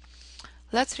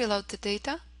 Let's reload the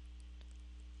data.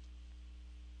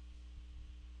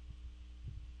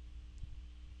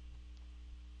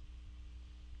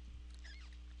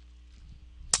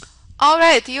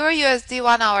 Alright, Euro USD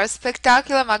 1 hour,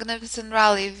 spectacular, magnificent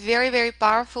rally, very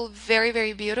powerful,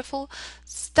 very beautiful.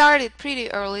 Started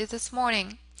pretty early this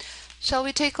morning. Shall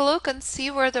we take a look and see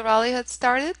where the rally had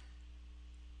started?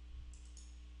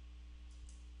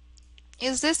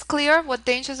 Is this clear what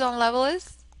danger zone level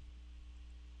is?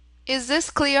 Is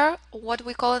this clear what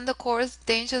we call in the course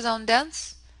danger zone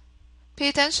dense? Pay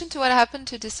attention to what happened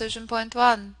to decision point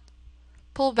 1.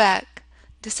 Pull back.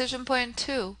 Decision point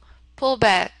 2. Pull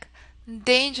back.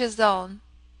 Danger zone.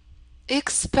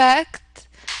 Expect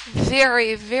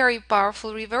very, very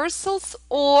powerful reversals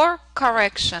or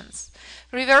corrections.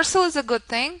 Reversal is a good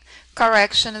thing.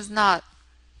 Correction is not.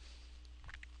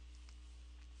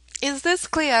 Is this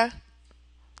clear?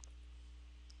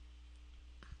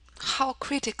 How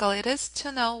critical it is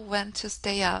to know when to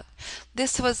stay out.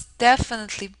 This was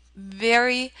definitely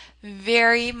very,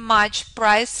 very much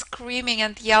price screaming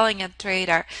and yelling at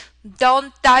trader.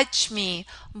 Don't touch me.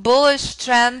 Bullish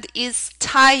trend is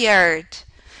tired.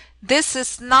 This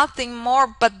is nothing more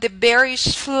but the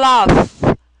bearish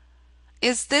fluff.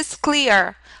 Is this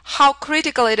clear? How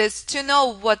critical it is to know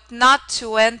what not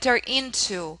to enter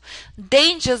into.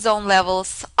 Danger zone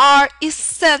levels are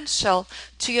essential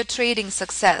to your trading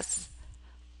success.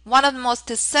 One of the most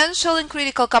essential and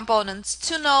critical components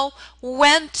to know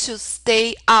when to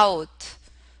stay out.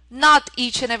 Not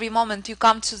each and every moment you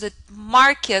come to the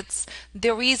markets,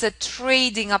 there is a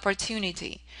trading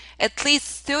opportunity. At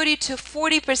least 30 to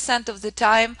 40% of the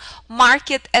time,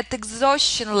 market at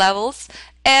exhaustion levels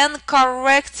and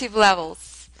corrective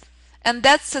levels. And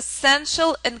that's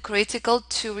essential and critical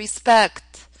to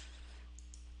respect.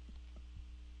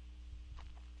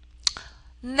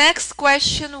 Next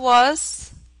question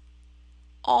was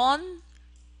on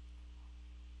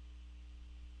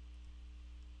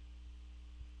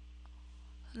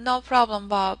no problem,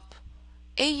 Bob.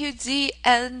 AUD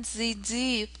and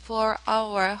ZD for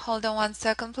hour. Hold on 1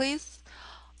 second, please.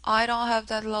 I don't have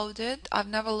that loaded. I've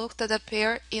never looked at that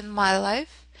pair in my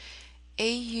life.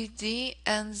 AUD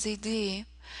and ZD.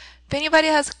 If anybody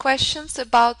has questions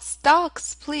about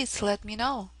stocks, please let me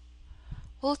know.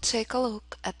 We'll take a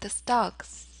look at the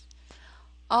stocks.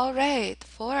 Alright,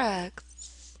 Forex.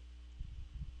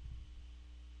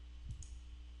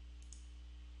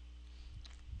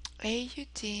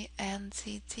 AUD and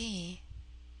ZD.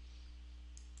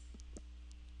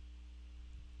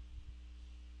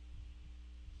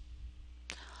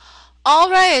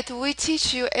 Alright, we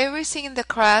teach you everything in the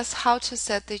class, how to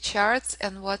set the charts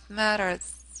and what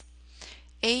matters.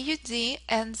 AUD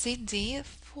and ZD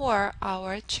for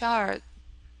our chart.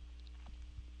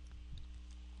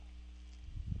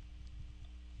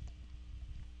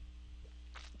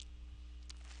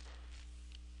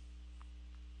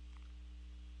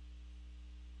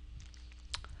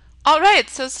 Alright,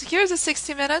 so here's a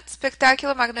 60-minute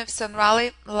spectacular, magnificent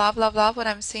rally. Love, love, love what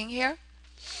I'm seeing here.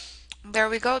 There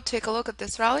we go. Take a look at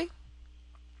this rally.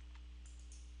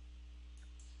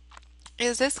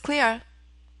 Is this clear?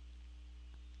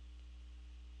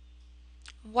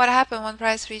 What happened when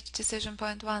price reached decision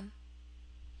point 1?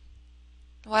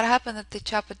 What happened at the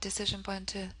chop at decision point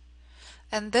 2?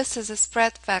 And this is a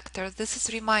spread factor. This is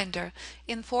a reminder.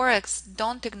 In Forex,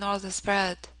 don't ignore the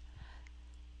spread.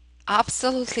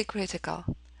 Absolutely critical.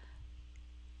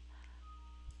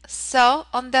 So,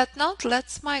 on that note,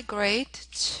 let's migrate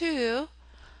to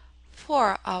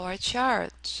 4-hour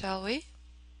chart, shall we?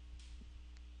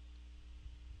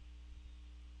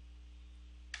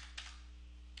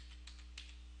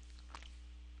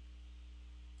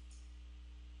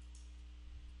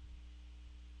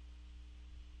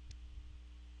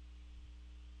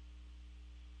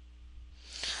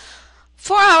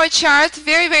 For our chart,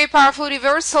 very, very powerful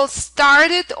reversal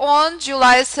started on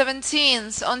July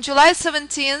 17th. On July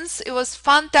 17th, it was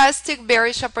fantastic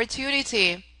bearish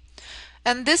opportunity.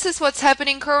 And this is what's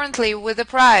happening currently with the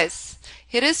price.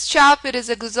 It is chop, it is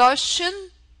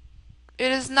exhaustion.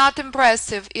 It is not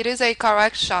impressive. It is a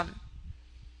correction.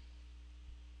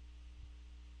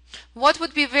 What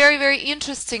would be very, very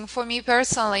interesting for me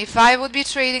personally, if I would be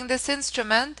trading this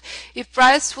instrument, if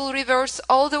price will reverse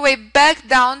all the way back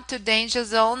down to danger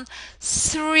zone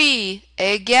 3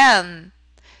 again.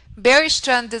 Bearish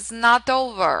trend is not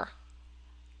over.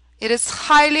 It is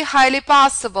highly, highly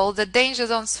possible that danger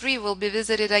zone 3 will be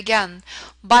visited again.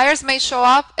 Buyers may show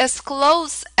up as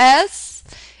close as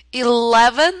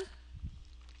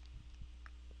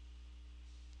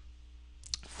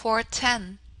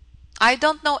 11,410. I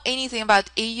don't know anything about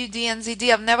AUD and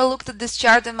ZD. I've never looked at this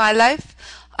chart in my life.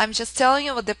 I'm just telling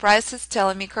you what the price is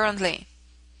telling me currently.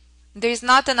 There is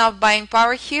not enough buying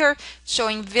power here,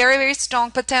 showing very, very strong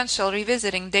potential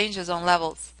revisiting danger zone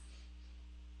levels.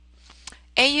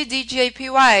 AUD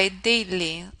JPY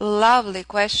daily. Lovely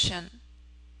question.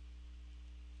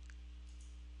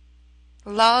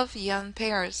 Love yen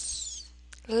pairs.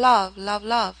 Love, love,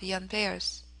 love yen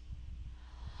pairs.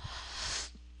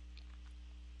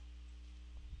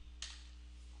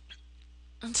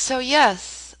 So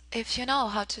yes, if you know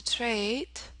how to trade,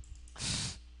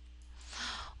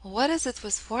 what is it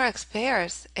with forex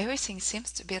pairs? Everything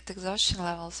seems to be at exhaustion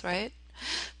levels, right?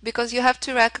 Because you have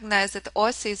to recognize that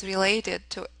Aussie is related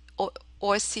to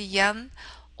Aussie yen,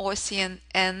 Aussie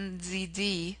and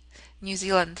NZD. New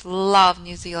Zealand, love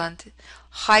New Zealand.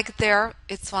 Hike there,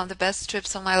 it's one of the best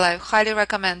trips of my life. Highly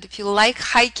recommend. If you like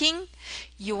hiking,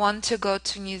 you want to go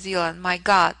to New Zealand. My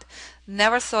God,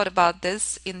 never thought about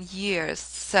this in years.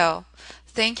 So,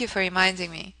 thank you for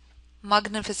reminding me.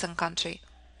 Magnificent country.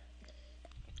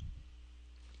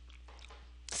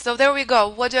 So there we go.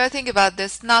 What do I think about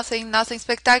this? Nothing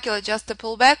spectacular, just a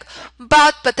pullback,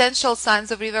 but potential signs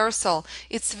of reversal.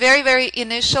 It's very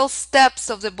initial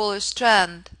steps of the bullish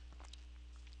trend.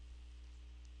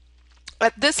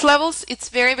 At these levels, it's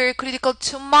very critical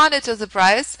to monitor the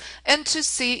price and to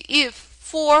see if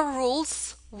 4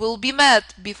 rules will be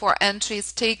met before entry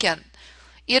is taken.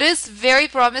 It is very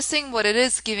promising what it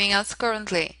is giving us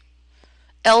currently.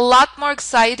 A lot more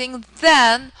exciting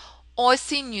than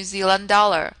Aussie New Zealand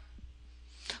dollar.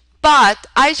 But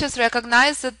I just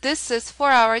recognize that this is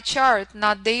 4-hour chart,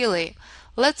 not daily.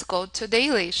 Let's go to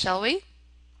daily, shall we?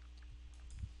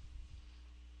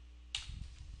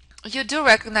 You do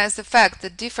recognize the fact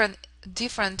that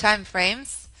different time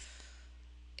frames,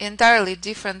 entirely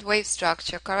different wave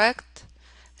structure, correct?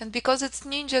 And because it's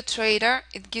Ninja Trader,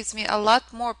 it gives me a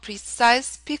lot more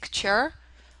precise picture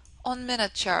on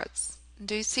minute charts.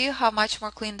 Do you see how much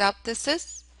more cleaned up this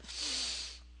is?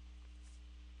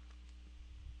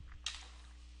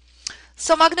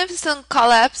 So magnificent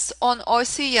collapse on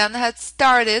Aussie yen had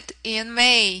started in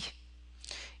May.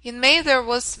 In May there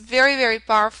was very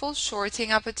powerful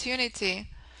shorting opportunity.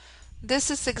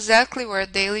 This is exactly where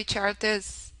daily chart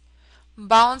is,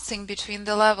 bouncing between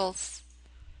the levels.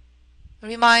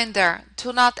 Reminder,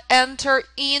 do not enter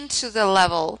into the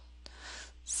level.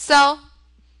 So,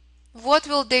 what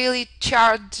will daily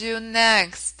chart do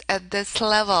next at this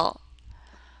level?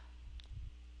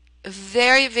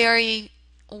 Very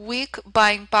weak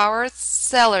buying power,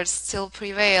 sellers still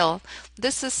prevail.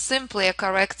 This is simply a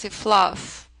corrective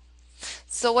fluff.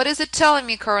 So what is it telling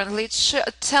me currently? It's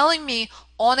telling me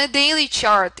on a daily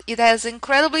chart it has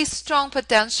incredibly strong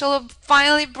potential of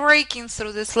finally breaking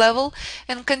through this level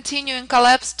and continuing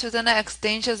collapse to the next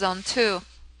danger zone 2.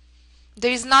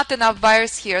 There is not enough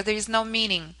buyers here. There is no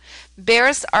meaning.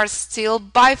 Bears are still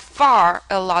by far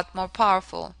a lot more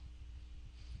powerful.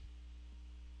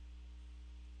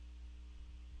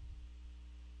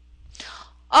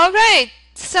 Alright,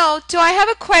 so do I have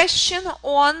a question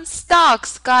on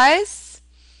stocks, guys?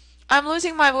 I'm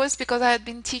losing my voice because I had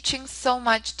been teaching so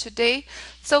much today.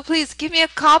 So please give me a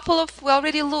couple of, we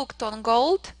already looked on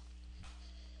gold.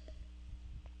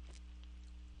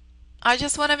 I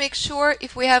just want to make sure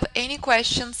if we have any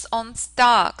questions on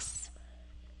stocks.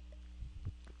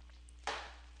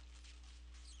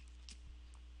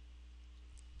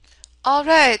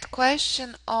 Alright,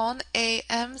 question on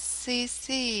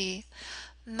AMCC.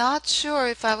 Not sure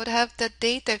if I would have the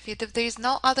data feed. If there is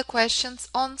no other questions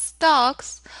on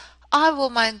stocks, I will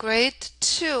migrate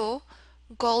to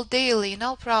Gold Daily,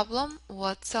 no problem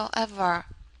whatsoever.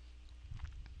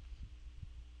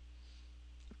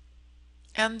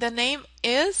 And the name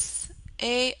is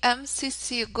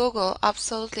AMCC. Google,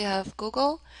 absolutely have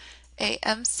Google.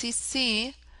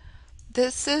 AMCC.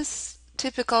 This is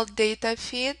typical data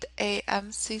feed.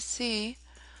 AMCC.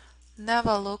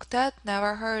 Never looked at,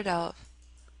 never heard of.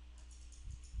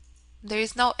 There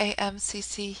is no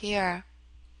AMCC here.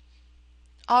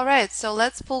 Alright, so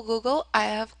let's pull Google. I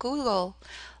have Google.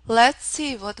 Let's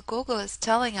see what Google is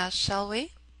telling us, shall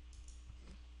we?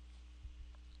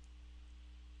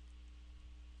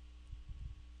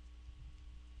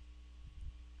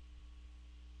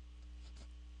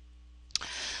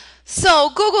 So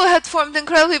Google had formed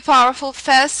incredibly powerful,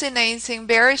 fascinating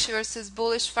bearish versus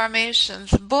bullish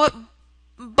formations.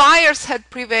 Buyers had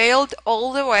prevailed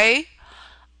all the way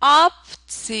up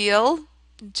till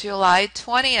July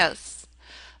 20th.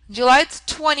 July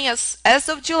 20th, as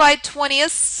of July 20th,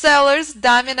 sellers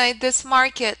dominate this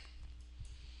market.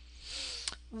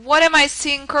 What am I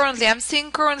seeing currently? I'm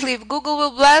seeing currently if Google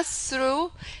will blast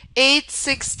through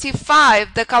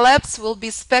 865, the collapse will be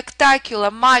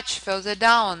spectacular, much further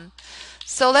down.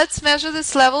 So let's measure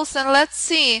these levels and let's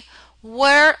see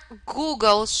where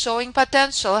Google showing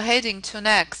potential heading to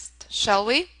next, shall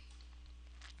we?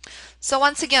 So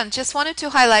once again, just wanted to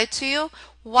highlight to you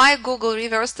why Google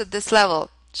reversed at this level,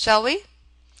 shall we?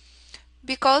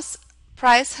 Because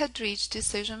price had reached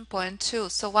decision point 2.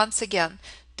 So once again,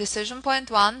 Decision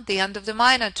point 1, the end of the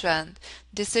minor trend.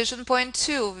 Decision point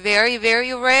 2, very,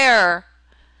 very rare.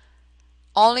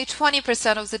 Only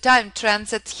 20% of the time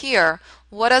trends at here.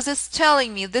 What is this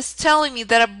telling me? This telling me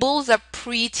that bulls are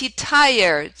pretty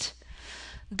tired.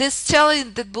 This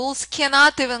telling that bulls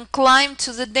cannot even climb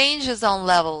to the danger zone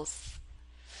levels.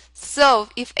 So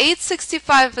if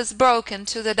 865 is broken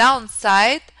to the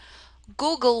downside,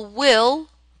 Google will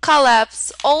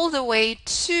collapse all the way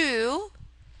to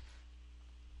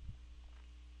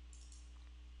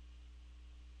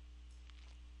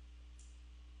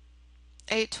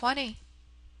 820.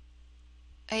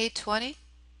 820.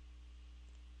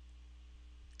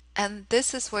 And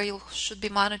this is where you should be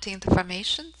monitoring the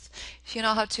formations. If you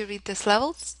know how to read these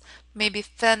levels, maybe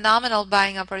phenomenal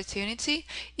buying opportunity.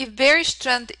 If bearish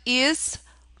trend is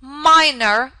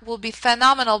minor, will be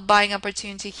phenomenal buying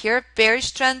opportunity here.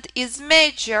 Bearish trend is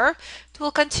major, it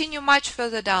will continue much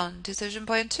further down. Decision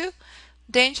point 2,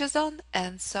 danger zone,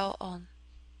 and so on.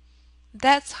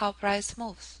 That's how price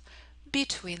moves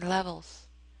between levels.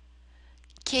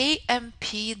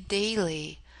 KMP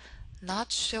daily.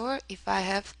 Not sure if I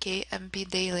have KMP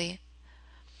daily.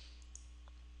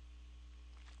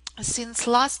 Since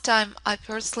last time I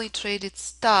personally traded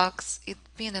stocks, it's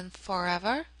been in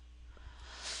forever.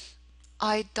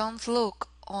 I don't look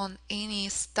on any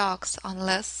stocks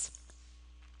unless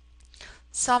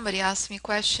somebody asks me a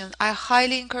question. I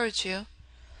highly encourage you,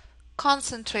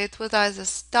 concentrate with either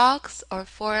stocks or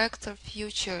forex or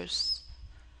futures.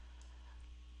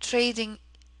 Trading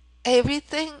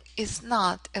everything is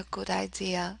not a good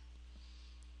idea.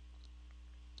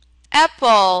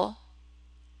 Apple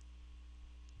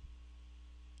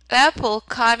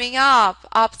coming up,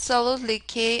 absolutely.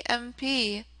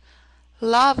 KMP,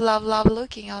 love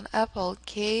looking on Apple.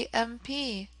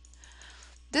 KMP,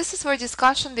 this is where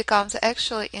discussion becomes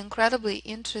actually incredibly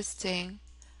interesting.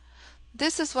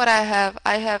 This is what I have.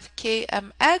 I have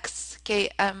KMX,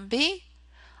 KMB.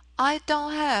 I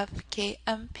don't have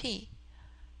KMP.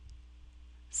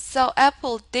 So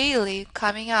Apple daily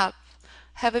coming up.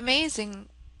 Have amazing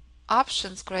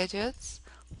options, graduates.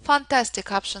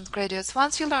 Fantastic options, graduates.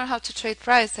 Once you learn how to trade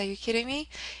price, are you kidding me?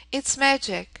 It's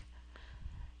magic.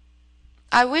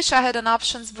 I wish I had an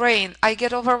options brain. I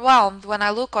get overwhelmed when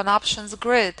I look on options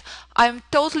grid. I'm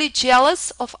totally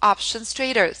jealous of options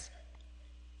traders.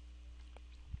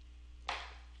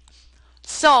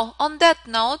 So, on that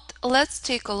note, let's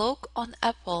take a look on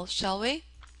Apple, shall we?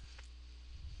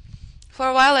 For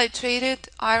a while I traded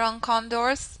iron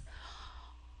condors,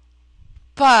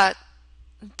 but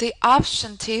the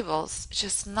option tables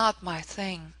just not my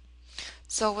thing.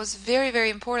 So it was very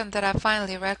important that I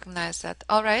finally recognized that.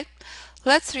 Alright,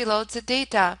 let's reload the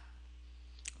data.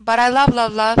 But I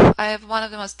love. I have one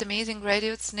of the most amazing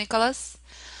graduates, Nicholas,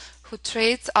 who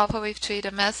trades Alpha Wave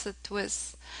Trader method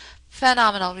with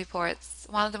phenomenal reports.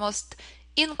 One of the most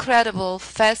incredible,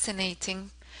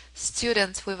 fascinating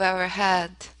students we've ever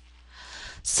had.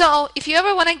 So if you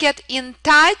ever want to get in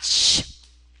touch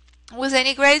with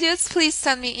any graduates, please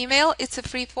send me email. It's a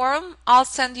free forum. I'll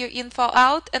send your info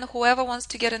out, and whoever wants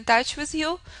to get in touch with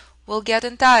you will get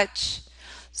in touch.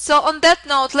 So on that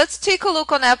note, let's take a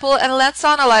look on Apple and let's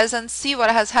analyze and see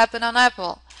what has happened on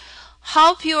Apple.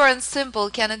 How pure and simple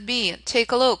can it be?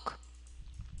 Take a look.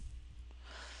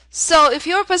 So if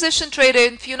you're a position trader,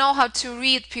 if you know how to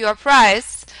read pure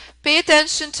price, pay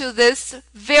attention to this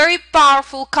very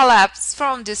powerful collapse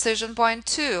from decision point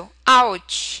 2.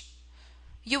 Ouch!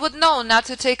 You would know not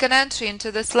to take an entry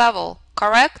into this level,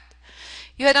 correct?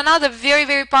 You had another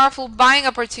very powerful buying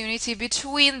opportunity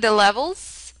between the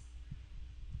levels.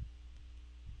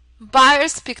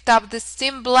 Buyers picked up the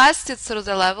steam, blasted through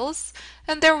the levels,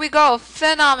 and there we go,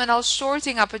 phenomenal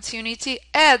shorting opportunity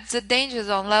at the danger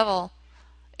zone level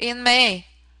in May.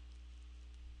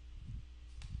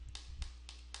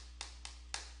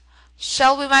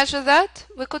 Shall we measure that?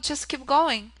 We could just keep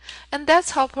going. And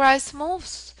that's how price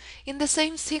moves. In the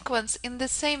same sequence, in the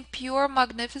same pure,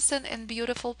 magnificent and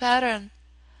beautiful pattern.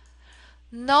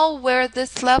 Know where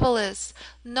this level is.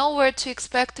 Know where to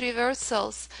expect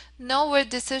reversals. Know where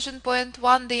decision point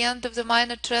 1, the end of the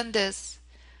minor trend is.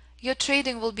 Your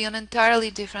trading will be on an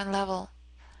entirely different level.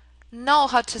 Know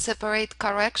how to separate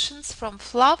corrections from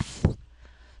fluff.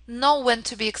 Know when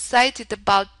to be excited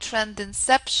about trend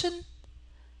inception.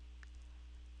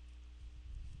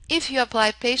 If you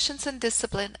apply patience and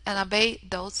discipline and obey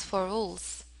those 4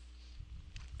 rules,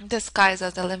 the skies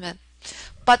are the limit.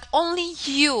 But only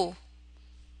you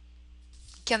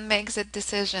can make that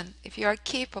decision if you are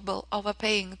capable of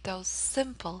obeying those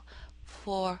simple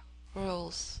 4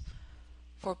 rules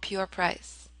for pure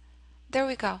price. There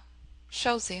we go.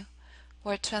 Shows you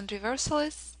where trend reversal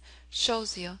is,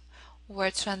 shows you where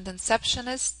trend inception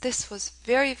is. This was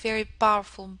very, very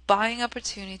powerful buying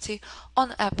opportunity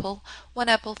on Apple when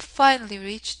Apple finally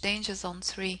reached danger zone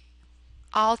 3.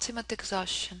 Ultimate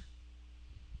exhaustion.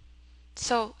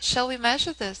 So, shall we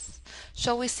measure this?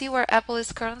 Shall we see where Apple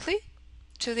is currently?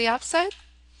 To the upside?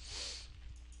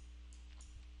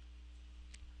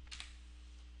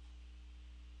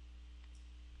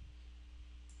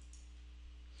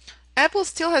 Apple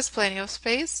still has plenty of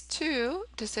space to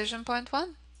decision point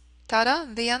 1. Ta-da!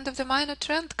 The end of the minor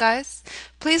trend, guys.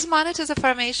 Please monitor the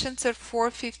formations at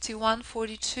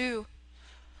 451.42.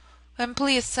 And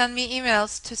please send me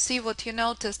emails to see what you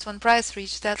noticed when price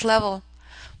reached that level.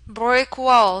 Brick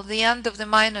wall, the end of the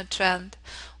minor trend.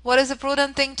 What is a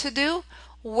prudent thing to do?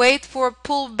 Wait for a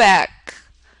pullback.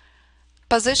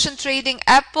 Position trading,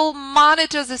 Apple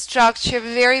monitors the structure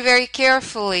very, very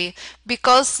carefully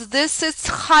because this is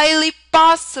highly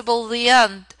possible the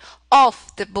end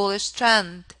of the bullish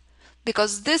trend.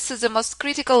 Because this is the most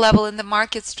critical level in the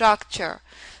market structure.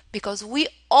 Because we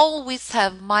always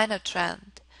have minor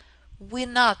trend. We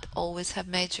not always have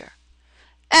major.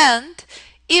 And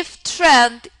if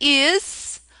trend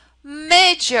is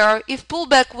major, if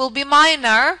pullback will be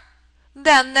minor,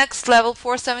 then next level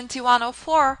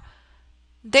 471.04.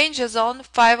 Danger zone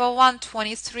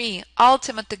 501.23,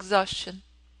 ultimate exhaustion.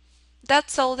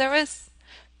 That's all there is.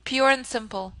 Pure and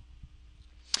simple.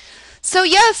 So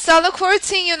yes, I look forward to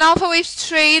seeing you in Alpha Wave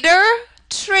Trader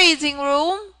trading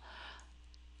room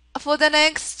for the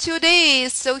next 2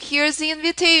 days. So here's the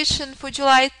invitation for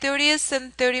July 30th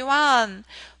and 31.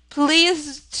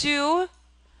 Please do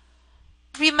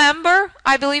remember,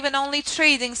 I believe in only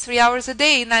trading 3 hours a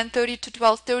day, 9:30 to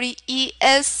 12:30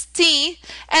 EST,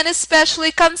 and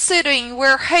especially considering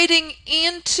we're heading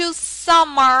into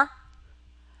summer.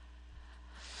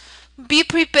 Be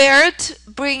prepared,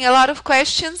 bring a lot of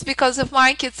questions because if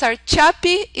markets are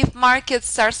choppy, if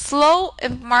markets are slow,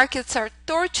 if markets are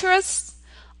torturous,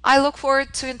 I look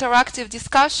forward to interactive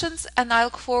discussions and I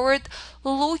look forward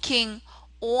looking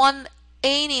on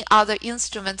any other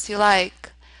instruments you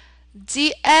like.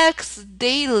 DX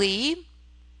daily,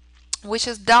 which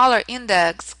is dollar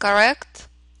index, correct?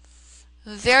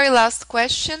 Very last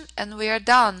question and we are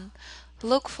done.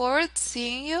 Look forward to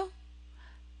seeing you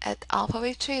at Alpha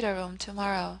Wave Trader Room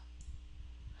tomorrow.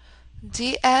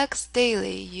 DX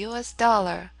daily, US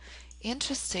dollar.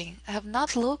 Interesting. I have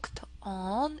not looked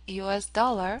on US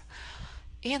dollar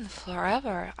in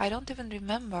forever. I don't even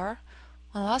remember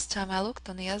when last time I looked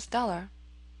on US dollar.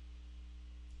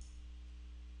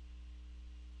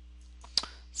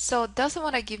 So it doesn't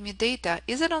want to give me data.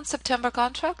 Is it on September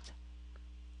contract?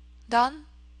 Done?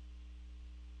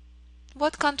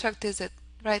 What contract is it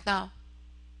right now?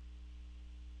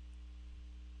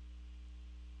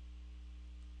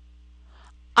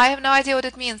 I have no idea what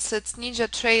it means. It's Ninja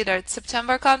Trader. It's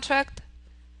September contract?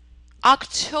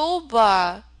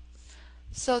 October.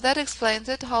 So that explains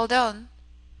it. Hold on.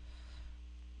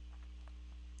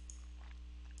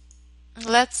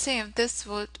 Let's see if this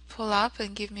would pull up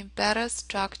and give me better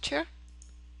structure.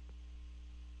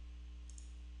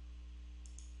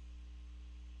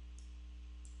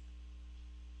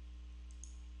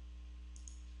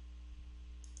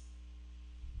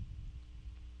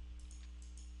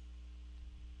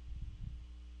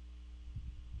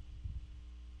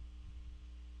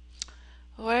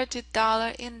 Where did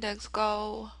dollar index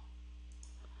go?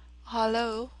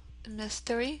 Hello,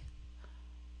 mystery.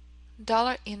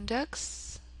 Dollar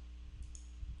index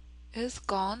is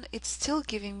gone. It's still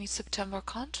giving me September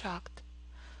contract.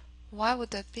 Why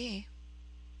would that be?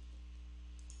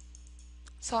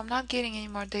 So I'm not getting any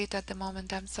more data at the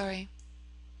moment. I'm sorry.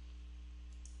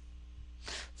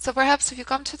 So perhaps if you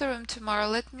come to the room tomorrow,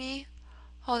 let me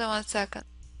hold on 1 second.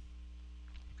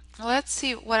 Let's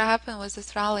see what happened with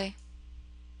this rally.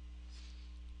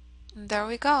 And there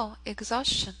we go.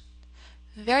 Exhaustion.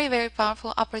 Very, very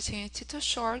powerful opportunity to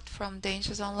short from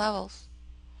danger zone levels.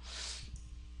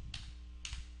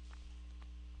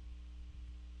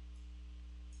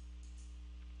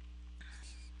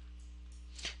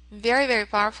 Very, very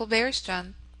powerful bearish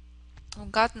trend.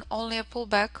 We've gotten only a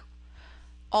pullback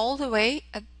all the way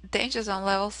at danger zone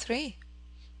level 3.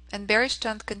 And bearish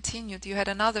trend continued. You had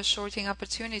another shorting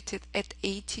opportunity at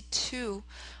 82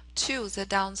 to the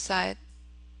downside.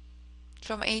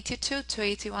 From 82 to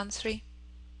 81.3.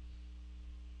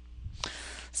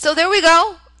 So there we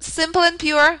go. Simple and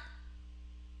pure.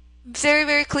 Very,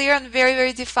 very clear and very,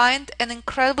 very defined. And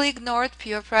incredibly ignored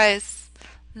pure price.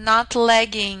 Not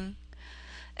lagging.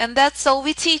 And that's all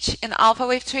we teach in Alpha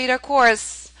Wave Trader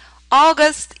course.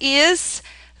 August is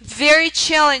very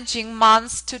challenging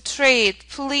month to trade.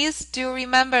 Please do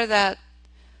remember that.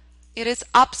 It is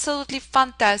absolutely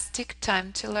fantastic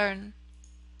time to learn.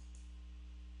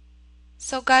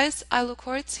 So guys, I look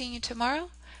forward to seeing you tomorrow.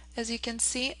 As you can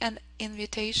see, an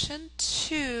invitation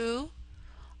to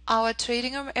our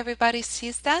trading room. Everybody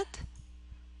sees that?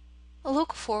 I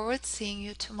look forward to seeing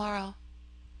you tomorrow.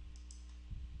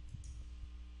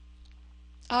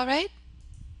 Alright?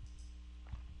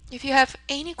 If you have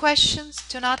any questions,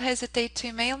 do not hesitate to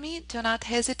email me. Do not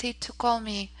hesitate to call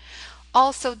me.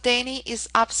 Also, Danny is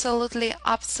absolutely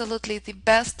the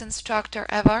best instructor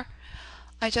ever.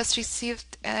 I just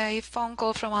received a phone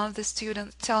call from one of the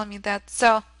students telling me that.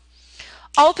 So,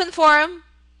 open forum.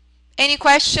 Any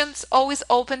questions? Always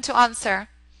open to answer.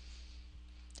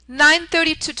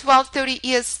 9:30 to 12:30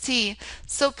 EST.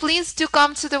 So please do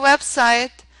come to the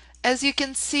website. As you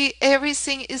can see,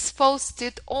 everything is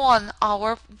posted on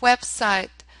our website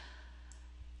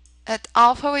at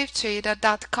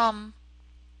alphawavetrader.com.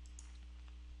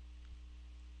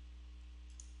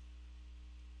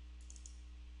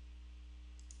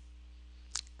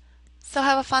 So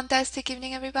have a fantastic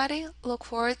evening, everybody. Look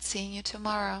forward to seeing you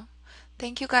tomorrow.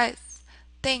 Thank you, guys.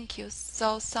 Thank you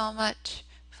so much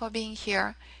for being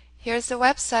here. Here's the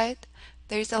website.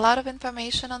 There is a lot of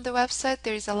information on the website.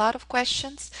 There is a lot of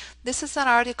questions. This is an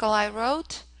article I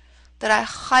wrote that I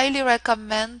highly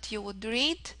recommend you would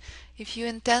read if you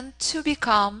intend to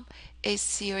become a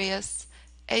serious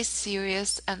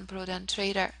and prudent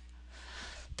trader.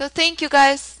 So thank you,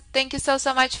 guys. Thank you so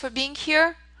much for being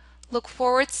here. Look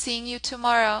forward to seeing you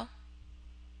tomorrow.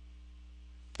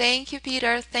 Thank you,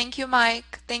 Peter. Thank you,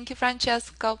 Mike. Thank you,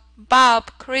 Francesco,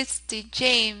 Bob, Christy,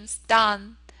 James,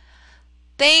 Don.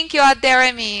 Thank you,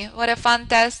 Aderemi. What a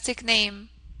fantastic name.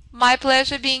 My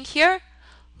pleasure being here.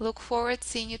 Look forward to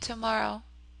seeing you tomorrow.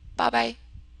 Bye-bye.